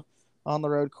Sonoma on the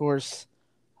road course,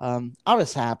 I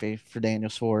was happy for Daniel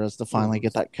Suarez to finally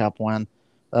get that Cup win.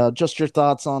 Just your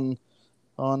thoughts on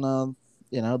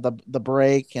the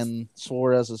break and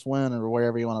Suarez's win, or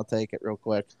wherever you want to take it real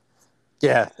quick.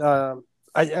 Yeah.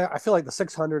 I feel like the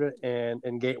 600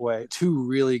 and Gateway, 2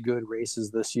 really good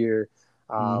races this year.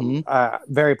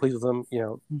 Very pleased with them.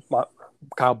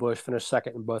 Kyle Busch finished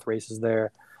second in both races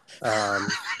there. I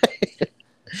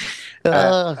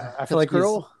feel like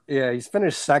he's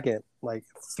finished second like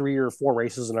 3 or 4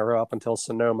 races in a row up until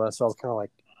Sonoma. So I was kind of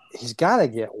like, he's got to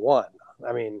get one.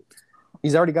 I mean,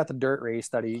 he's already got the dirt race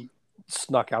that he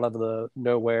snuck out of the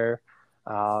nowhere.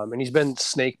 And he's been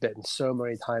snake bitten so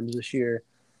many times this year.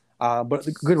 But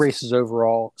good races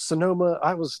overall. Sonoma,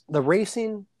 the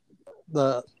racing,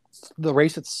 the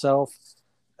race itself,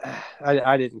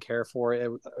 I didn't care for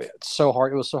it. It's so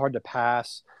hard. It was so hard to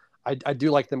pass. I do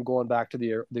like them going back to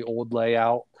the old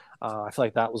layout. I feel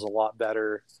like that was a lot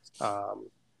better, a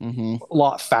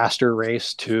lot faster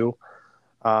race too.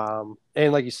 And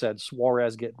like you said,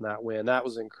 Suarez getting that win, that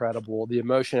was incredible. The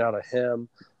emotion out of him,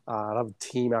 out of the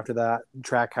team after that.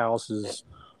 Trackhouse is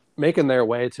making their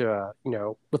way to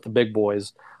with the big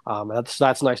boys. That's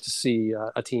nice to see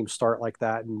a team start like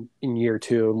that in year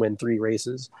two and win 3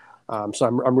 races. So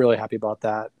I'm really happy about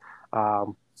that.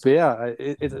 But yeah,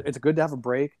 it's good to have a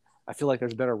break. I feel like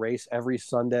there's been a race every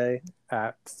Sunday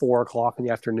at 4 o'clock in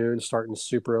the afternoon, starting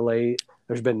super late.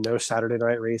 There's been no Saturday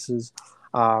night races.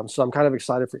 So I'm kind of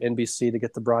excited for NBC to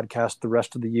get the broadcast the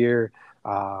rest of the year.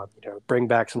 Bring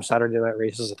back some Saturday night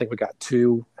races. I think we got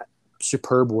 2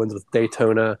 superb wins with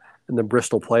Daytona and the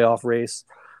Bristol playoff race.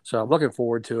 So I'm looking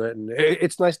forward to it. And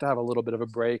it's nice to have a little bit of a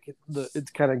break.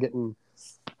 It's kind of getting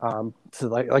to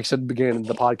like I said at the beginning of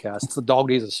the podcast, it's the dog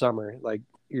days of summer. Like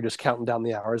you're just counting down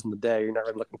the hours in the day. You're not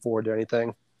really looking forward to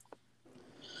anything.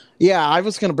 Yeah, I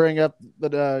was going to bring up,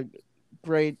 but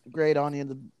great on you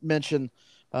to mention.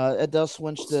 It does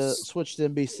switch to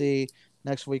NBC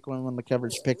next week when the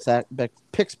coverage picks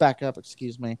back up.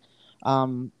 Excuse me.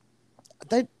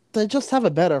 They just have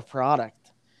a better product.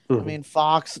 I mean,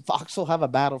 Fox will have a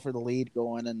battle for the lead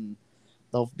going, and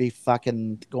they'll be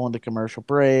fucking going to commercial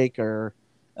break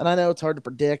and I know it's hard to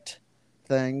predict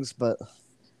things,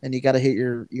 and you got to hit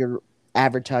your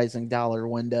advertising dollar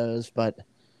windows, but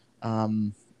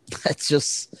it's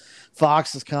just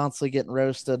Fox is constantly getting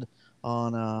roasted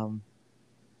on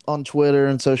Twitter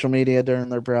and social media during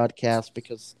their broadcast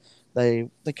because they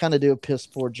kind of do a piss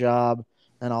poor job,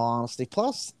 in all honesty.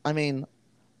 Plus, I mean,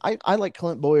 I like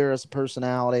Clint Boyer as a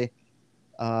personality,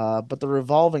 but the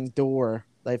revolving door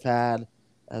they've had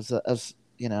as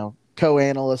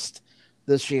co-analyst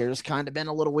this year has kind of been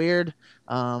a little weird.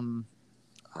 I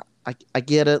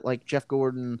get it, like Jeff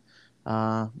Gordon,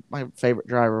 my favorite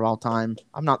driver of all time.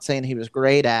 I'm not saying he was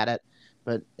great at it,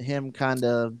 but him kind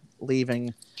of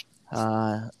leaving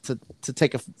to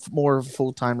take a more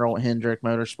full-time role at Hendrick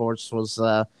Motorsports was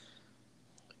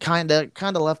kind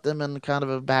of left them in kind of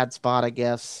a bad spot, I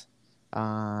guess,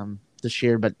 this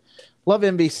year. But love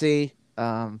NBC.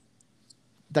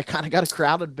 They kind of got a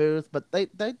crowded booth, but they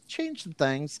changed some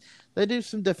things. They do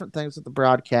some different things with the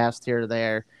broadcast here or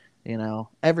there.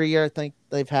 Every year I think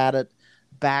they've had it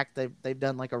back. They've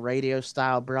done like a radio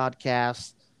style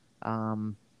broadcast,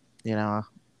 and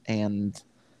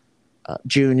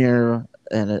Junior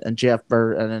and Jeff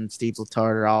Burt and Steve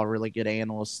Letarte are all really good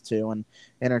analysts too, and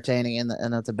entertaining,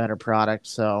 and it's a better product.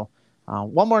 So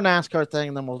one more NASCAR thing,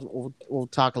 and then we'll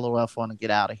talk a little F1 and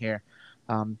get out of here.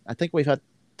 I think we've had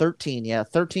 13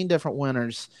 different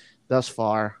winners thus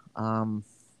far.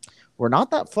 We're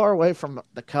not that far away from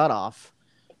the cutoff.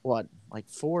 What, like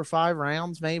 4 or 5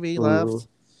 rounds maybe left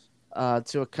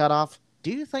to a cutoff?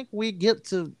 Do you think we get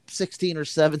to 16 or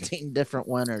 17 different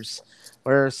winners?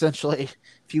 Where essentially,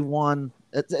 if you won,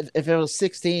 if it was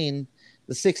 16,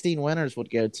 the 16 winners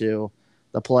would go to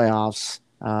the playoffs.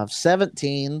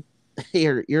 17,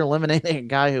 you're eliminating a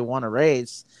guy who won a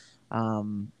race.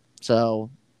 So,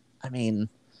 I mean,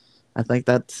 I think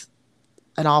that's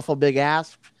an awful big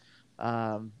ask.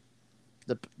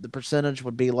 The percentage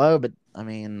would be low, but I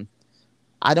mean,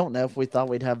 I don't know if we thought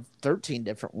we'd have 13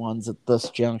 different ones at this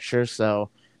juncture. So,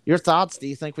 your thoughts? Do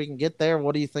you think we can get there?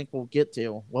 What do you think we'll get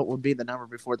to? What would be the number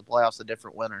before the playoffs of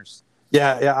different winners?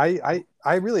 Yeah.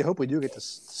 I really hope we do get to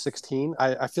 16.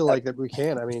 I feel like that we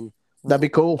can. I mean, that'd be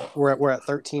cool. We're at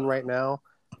 13 right now.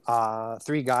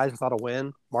 3 guys without a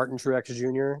win. Martin Truex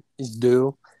Jr. He's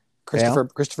due.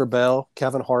 Christopher Bell,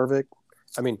 Kevin Harvick.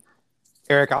 I mean,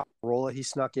 Eric Almirola, he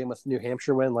snuck in with New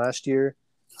Hampshire win last year.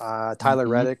 Tyler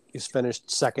Reddick, he's finished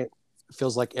second.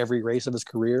 Feels like every race of his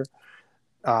career.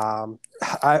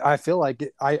 I feel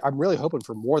like I'm really hoping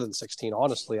for more than 16.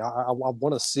 Honestly, I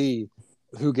want to see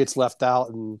who gets left out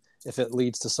and if it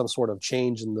leads to some sort of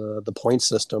change in the point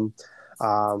system.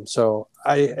 So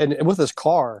and with this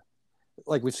car,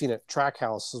 like we've seen it,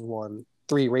 Trackhouse has won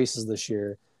 3 races this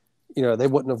year. They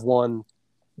wouldn't have won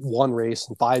 1 race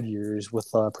in 5 years with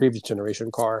a previous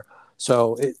generation car.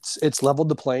 So it's leveled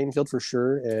the playing field for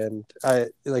sure. And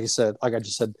like I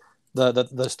just said,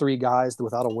 those 3 guys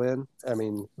without a win, I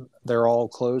mean, they're all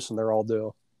close and they're all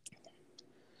due.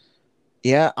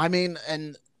 Yeah, I mean,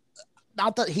 and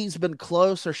not that he's been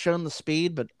close or shown the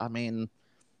speed, but I mean,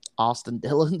 Austin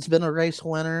Dillon's been a race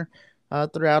winner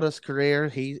throughout his career.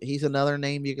 He's another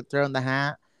name you could throw in the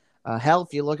hat. Hell,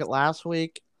 if you look at last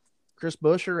week, Chris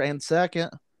Buescher ran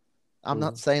second. I'm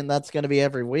not saying that's going to be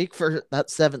every week for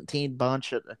that 17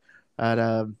 bunch at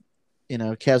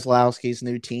Keselowski's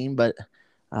new team, but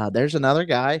there's another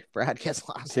guy, Brad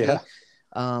Keselowski.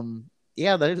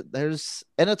 Yeah. There's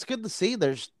and it's good to see.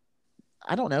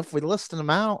 I don't know if we listed them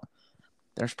out.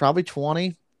 There's probably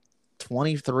 20,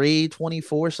 23,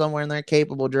 24 somewhere in there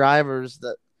capable drivers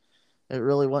that it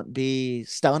really wouldn't be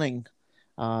stunning.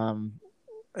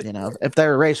 If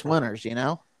they're race winners.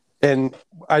 And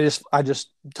I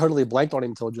just totally blanked on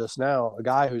him until just now. A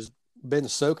guy who's been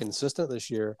so consistent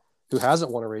this year, who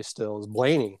hasn't won a race still, is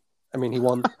Blaney. I mean, he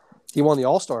won the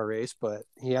All-Star race, but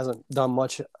he hasn't done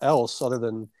much else other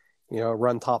than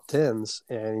run top tens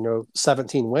and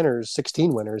 17 winners,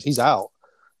 16 winners. He's out,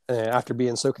 and after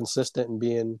being so consistent and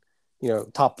being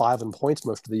top 5 in points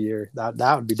most of the year,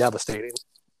 that would be devastating.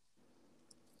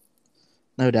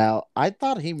 No doubt. I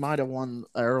thought he might have won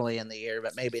early in the year,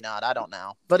 but maybe not. I don't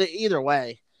know. But either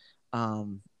way, I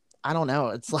don't know.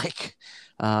 It's like,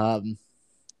 and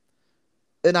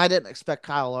I didn't expect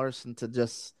Kyle Larson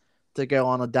to go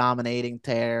on a dominating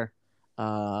tear,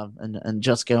 and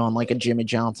just go on like a Jimmy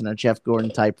Johnson or Jeff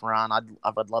Gordon type run. I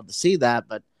would love to see that,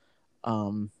 but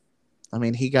I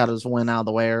mean, he got his win out of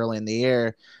the way early in the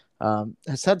year.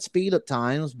 Has had speed at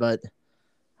times, but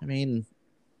I mean,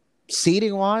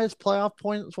 seeding wise, playoff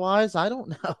points wise, I don't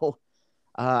know.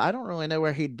 I don't really know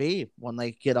where he'd be when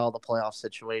they get all the playoff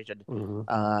situation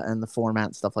and the format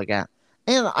and stuff like that.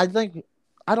 And I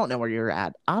don't know where you're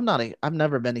at. I've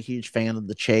never been a huge fan of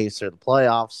the chase or the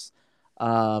playoffs.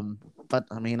 But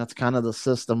I mean, it's kind of the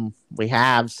system we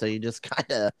have. So you just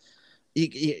kind of,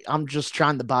 I'm just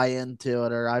trying to buy into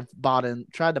it, or I've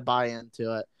tried to buy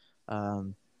into it,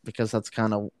 because that's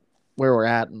kind of where we're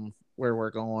at and where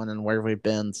we're going and where we've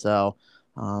been. So,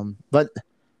 but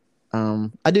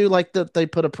I do like that they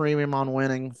put a premium on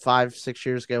winning 5-6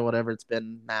 years ago, whatever it's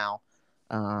been now.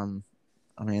 I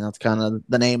mean, that's kind of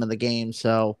the name of the game.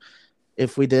 So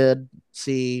if we did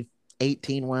see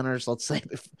 18 winners, let's say,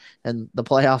 and the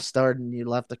playoffs started and you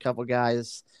left a couple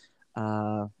guys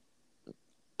off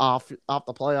the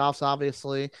playoffs,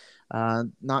 obviously,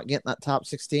 not getting that top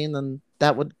 16, then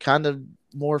that would kind of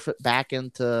morph it back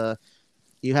into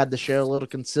you had to show a little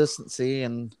consistency,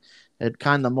 and it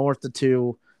kind of morphed the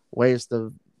two ways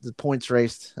the points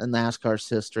race in NASCAR's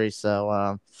history.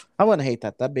 So I wouldn't hate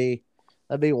that. That'd be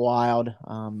wild.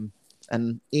 And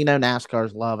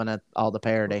NASCAR's loving it, all the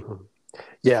parity.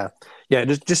 Yeah.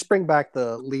 Just bring back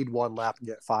the lead one lap and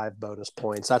get 5 bonus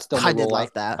points. That's still I did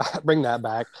like that. Bring that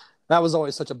back. That was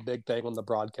always such a big thing on the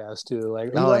broadcast too.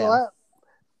 Like, yeah.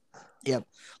 Yep.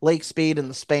 Lake Speed and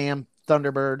the Spam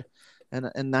Thunderbird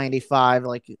and 95,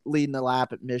 like leading the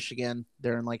lap at Michigan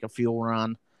during like a fuel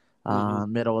run,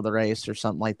 middle of the race or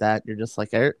something like that. You're just like,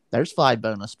 there's 5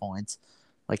 bonus points.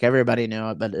 Like everybody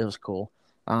knew it, but it was cool.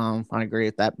 I agree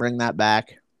with that. Bring that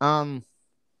back. All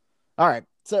right.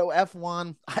 So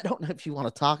F1, I don't know if you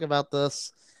want to talk about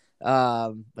this,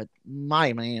 but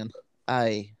my man,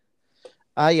 they're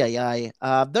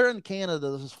in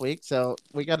Canada this week, so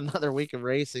we got another week of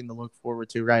racing to look forward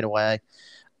to right away.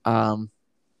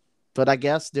 But I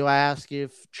guess, do I ask you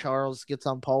if Charles gets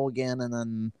on pole again, and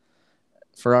then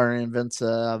Ferrari invents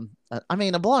a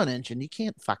blown engine? You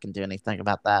can't fucking do anything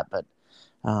about that, but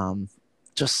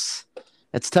just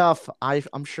it's tough.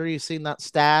 I'm sure you've seen that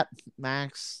stat.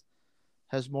 Max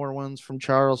has more wins from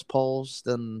Charles poles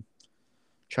than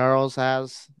Charles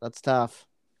has. That's tough.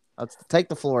 Let's take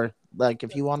the floor. Like,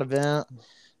 if you want to vent,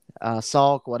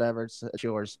 sulk, whatever, it's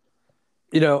yours.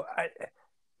 I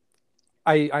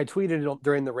tweeted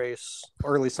during the race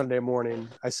early Sunday morning.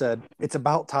 I said, it's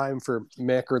about time for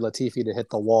Mick or Latifi to hit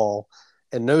the wall.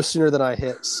 And no sooner than I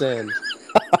hit send,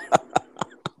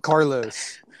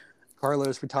 Carlos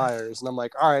retires. And I'm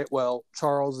like, all right, well,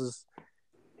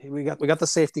 we got the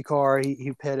safety car.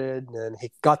 He pitted and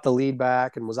he got the lead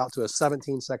back and was out to a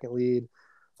 17-second lead.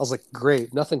 I was like,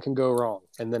 great, nothing can go wrong.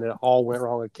 And then it all went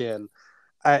wrong again.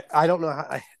 I don't know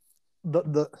how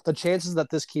the chances that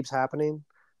this keeps happening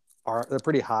they're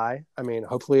pretty high. I mean,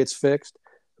 hopefully it's fixed,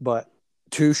 but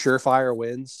 2 surefire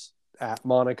wins at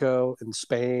Monaco and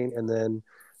Spain, and then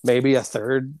maybe a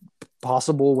third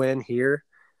possible win here.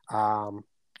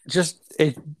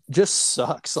 It just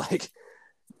sucks. Like,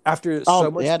 after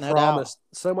so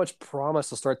much promise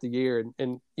to start the year,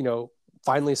 and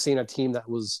finally seeing a team that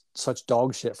was such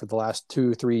dog shit for the last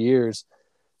 2-3 years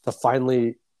to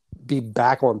finally be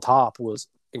back on top was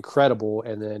incredible.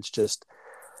 And then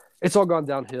it's all gone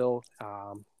downhill.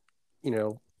 We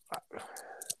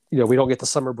don't get the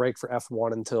summer break for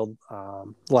F1 until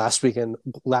last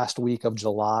week of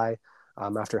July,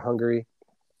 after Hungary.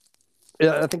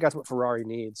 I think that's what Ferrari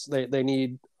needs. They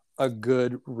need a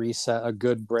good reset, a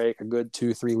good break, a good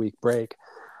 2-3 week break,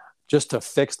 just to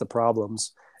fix the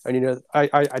problems. And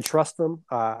I trust them.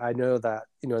 I know that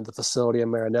the facility in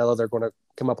Maranello, they're going to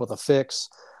come up with a fix,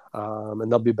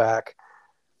 and they'll be back.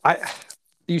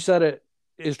 You said it.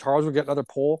 Is Charles will get another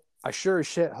pole? I sure as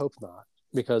shit hope not,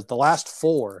 because the last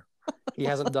 4 he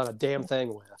hasn't done a damn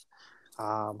thing with.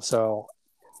 So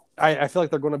I feel like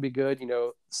they're going to be good.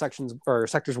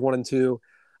 Sectors 1 and 2.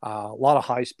 A lot of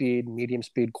high speed, medium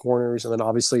speed corners, and then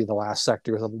obviously the last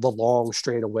sector, the long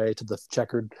straightaway to the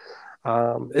checkered.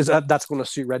 That's going to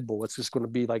suit Red Bull? It's just going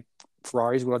to be like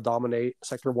Ferrari's going to dominate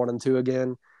sector 1 and 2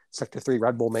 again. Sector 3,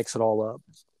 Red Bull makes it all up.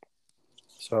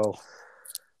 So,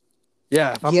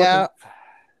 yeah, go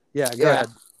ahead.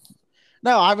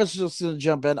 No, I was just going to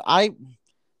jump in.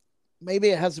 Maybe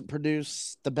it hasn't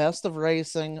produced the best of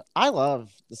racing. I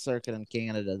love the circuit in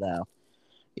Canada, though.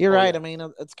 You're right. Yeah. I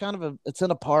mean, it's in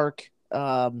a park.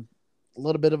 A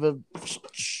little bit of a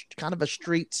kind of a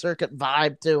street circuit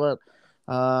vibe to it.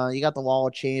 You got the Wall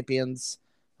of Champions.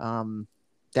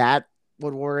 That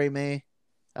would worry me.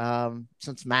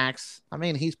 Since Max, I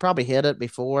mean, he's probably hit it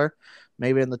before,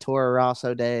 maybe in the Toro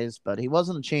Rosso days, but he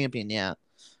wasn't a champion yet.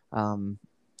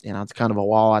 It's kind of a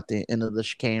wall at the end of the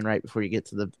chicane right before you get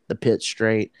to the pit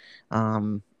straight,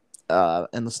 and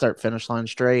the start-finish line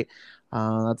straight.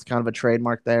 That's kind of a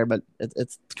trademark there, but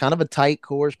it's kind of a tight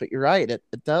course, but you're right.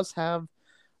 It does have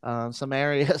some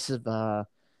areas of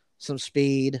some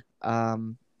speed.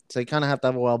 So you kind of have to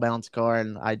have a well-balanced car,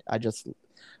 and I just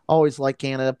always like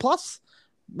Canada. Plus,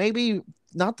 maybe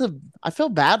I feel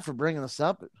bad for bringing this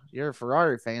up. You're a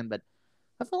Ferrari fan, but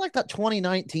I feel like that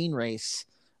 2019 race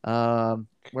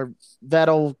where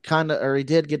Vettel he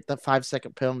did get the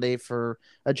 5-second penalty for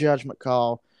a judgment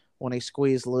call when he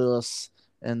squeezed Lewis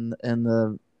in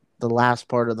the last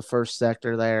part of the first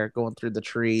sector there, going through the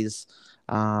trees.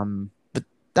 But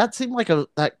that seemed like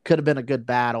that could have been a good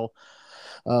battle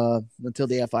until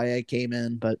the FIA came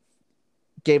in, but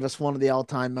gave us one of the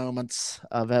all-time moments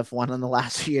of F1 in the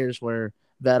last few years where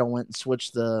Vettel went and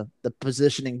switched the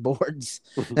positioning boards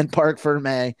in Parc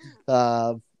Fermé.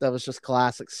 That was just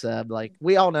classic Seb. Like,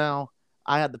 we all know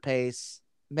I had the pace.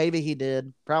 Maybe he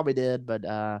did, probably did, but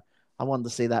I wanted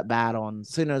to see that battle. And as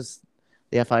soon as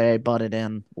the FIA butted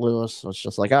in, Lewis was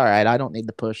just like, all right, I don't need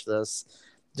to push this.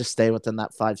 Just stay within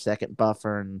that 5-second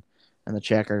buffer and the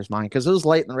checker's mind. Because it was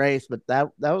late in the race, but that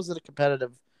was a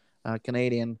competitive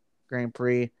Canadian Grand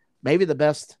Prix. Maybe the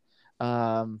best.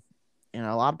 A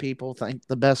lot of people think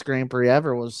the best Grand Prix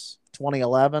ever was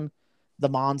 2011, the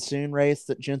monsoon race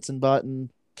that Jenson Button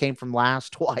came from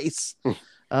last twice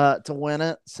to win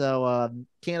it. So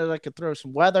Canada could throw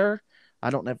some weather. I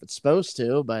don't know if it's supposed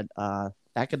to, but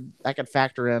that could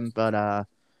factor in. But I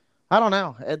don't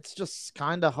know. It's just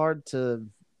kind of hard to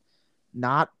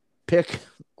not pick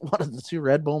one of the two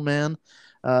Red Bull men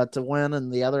to win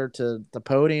and the other to the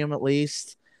podium at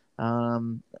least.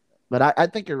 But I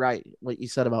think you're right, what you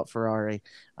said about Ferrari.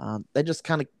 They just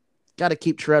kind of got to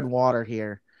keep treading water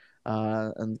here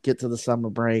and get to the summer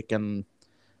break. And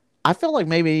I feel like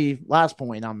maybe last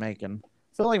point I'm making,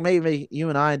 I feel like maybe you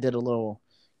and I did a little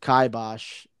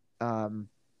kibosh on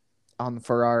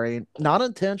Ferrari. Not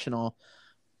intentional,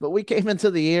 but we came into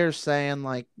the year saying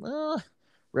like,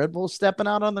 Red Bull's stepping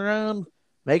out on their own,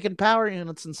 making power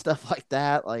units and stuff like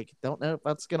that. Like, don't know if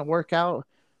that's going to work out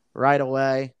right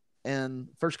away. And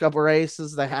first couple of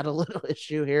races, they had a little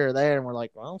issue here or there, and we're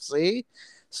like, well, see,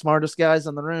 smartest guys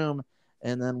in the room.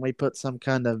 And then we put some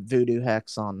kind of voodoo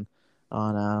hex on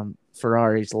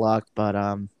Ferrari's luck, but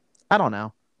I don't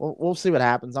know. We'll see what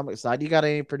happens. I'm excited. You got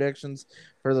any predictions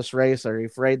for this race? Are you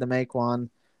afraid to make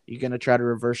one? You gonna try to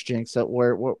reverse jinx it?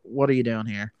 What are you doing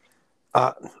here?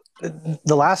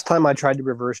 The last time I tried to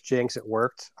reverse jinx, it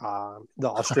worked. The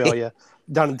Australia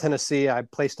down in Tennessee, I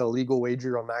placed a legal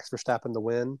wager on Max Verstappen to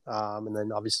win, and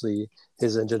then obviously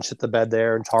his engine shit the bed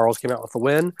there, and Charles came out with the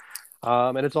win,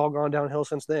 and it's all gone downhill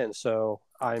since then. So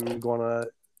I'm gonna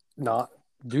not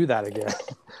do that again.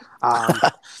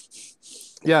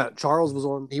 Yeah, Charles was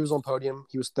on podium.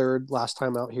 He was third last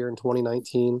time out here in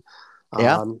 2019.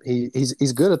 Yeah,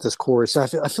 he's good at this course. I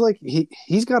feel like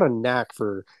he's got a knack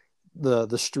for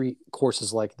the street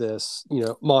courses like this,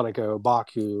 Monaco,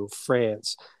 Baku,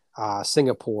 France,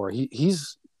 Singapore.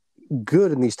 He's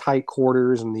good in these tight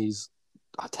quarters and these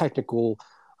technical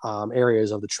areas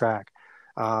of the track.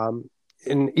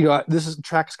 This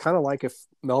track's kind of like if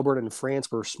Melbourne and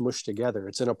France were smushed together.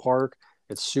 It's in a park.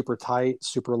 It's super tight,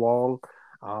 super long.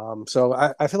 So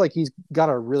I feel like he's got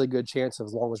a really good chance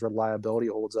as long as reliability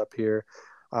holds up here.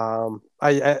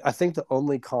 I think the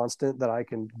only constant that I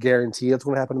can guarantee that's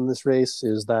going to happen in this race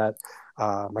is that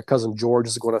my cousin George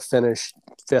is going to finish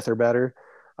fifth or better.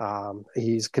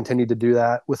 He's continued to do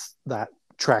that with that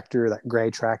tractor, that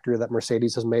gray tractor that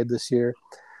Mercedes has made this year.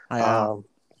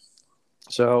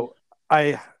 So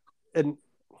if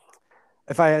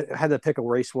I had to pick a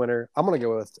race winner, I'm going to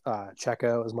go with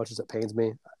Checo, as much as it pains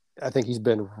me. I think he's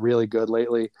been really good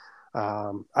lately.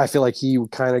 I feel like he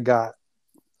kind of got,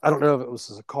 I don't know if it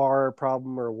was a car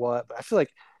problem or what, but I feel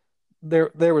like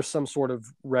there was some sort of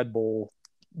Red Bull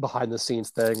behind the scenes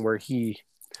thing where he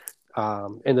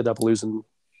ended up losing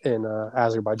in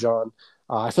Azerbaijan.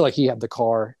 I feel like he had the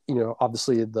car,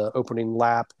 obviously the opening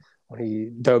lap when he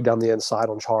dove down the inside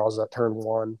on Charles at turn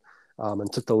one,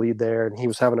 and took the lead there, and he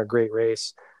was having a great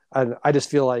race. And I just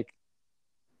feel like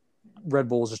Red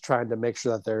Bull is just trying to make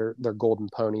sure that their golden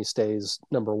pony stays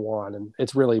number one, and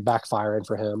it's really backfiring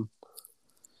for him.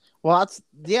 Well,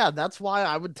 that's why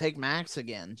I would take Max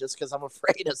again, just because I'm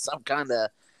afraid of some kind of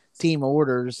team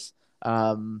orders.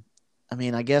 I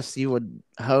mean, I guess you would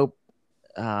hope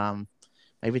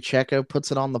maybe Checo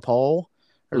puts it on the pole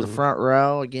or the front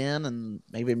row again, and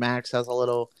maybe Max has a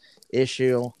little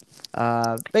issue.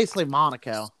 Basically,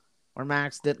 Monaco, where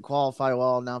Max didn't qualify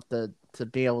well enough to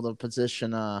be able to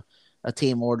position a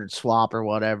team ordered swap or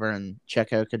whatever, and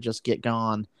Checo could just get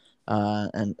gone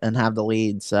and have the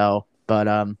lead. So,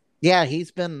 but yeah,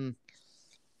 he's been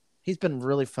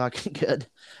really fucking good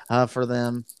for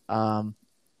them.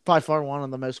 By far one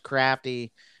of the most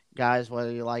crafty guys,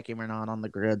 whether you like him or not, on the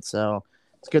grid. So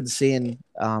it's good to see. And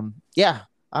yeah,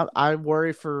 I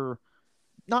worry for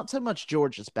not so much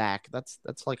George's back. That's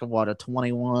like a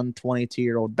 21,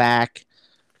 22-year-old back.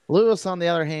 Lewis, on the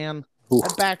other hand,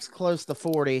 that back's close to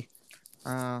 40.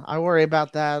 I worry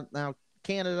about that. Now,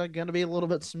 Canada going to be a little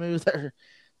bit smoother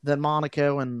than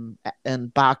Monaco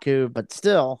and Baku, but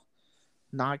still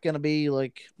not going to be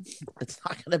it's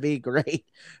not going to be great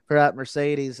for that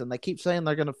Mercedes. And they keep saying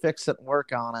they're going to fix it and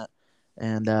work on it,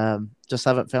 and just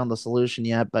haven't found the solution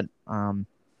yet. But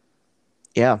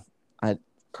yeah,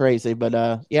 crazy.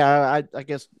 But yeah, I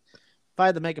guess if I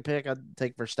had to make a pick, I'd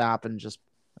take Verstappen just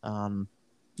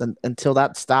until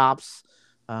that stops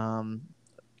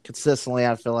consistently.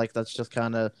 I feel like that's just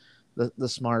kind of the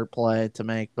smart play to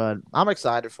make. But I'm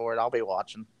excited for it. I'll be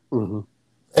watching. Mm-hmm.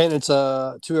 And it's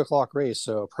a 2:00 race,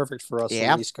 so perfect for us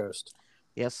on the East Coast.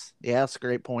 Yes, that's a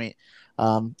great point.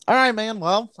 All right, man.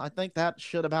 Well, I think that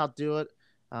should about do it.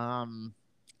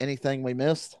 Anything we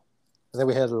missed? I think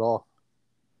we had it all.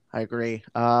 I agree.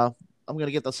 I'm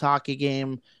gonna get this hockey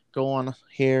game going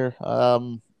here,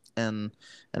 and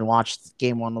watch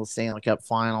game one of the Stanley Cup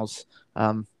Finals.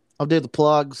 I'll do the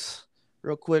plugs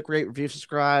real quick. Rate, review,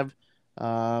 subscribe.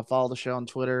 Follow the show on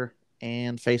Twitter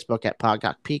and Facebook at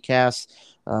Podcock PCast.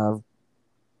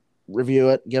 Review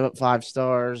it, give it 5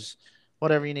 stars,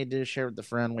 whatever you need to do, share with a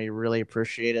friend. We really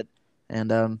appreciate it.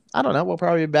 And I don't know, we'll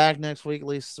probably be back next week, at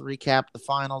least to recap the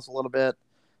finals a little bit.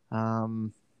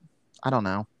 I don't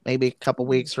know, maybe a couple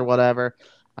weeks or whatever.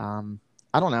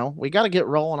 I don't know. We got to get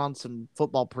rolling on some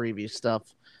football preview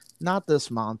stuff. Not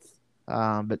this month,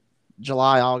 but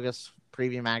July, August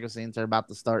preview magazines are about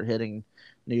to start hitting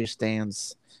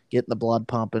newsstands, getting the blood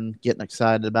pumping, getting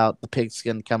excited about the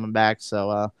pigskin coming back.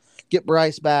 So get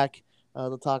Bryce back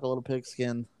to talk a little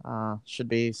pigskin. Should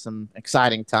be some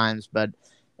exciting times. But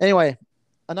anyway,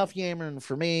 enough yammering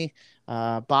for me.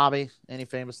 Bobby, any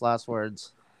famous last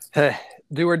words? Hey,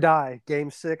 do or die.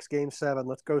 Game 6, Game 7.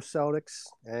 Let's go Celtics.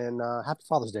 And happy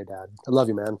Father's Day, Dad. I love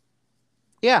you, man.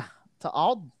 Yeah, to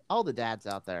all the dads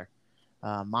out there,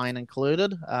 mine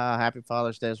included. Happy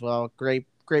Father's Day as well. Great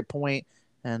point.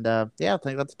 And yeah, I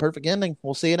think that's a perfect ending.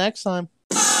 We'll see you next time.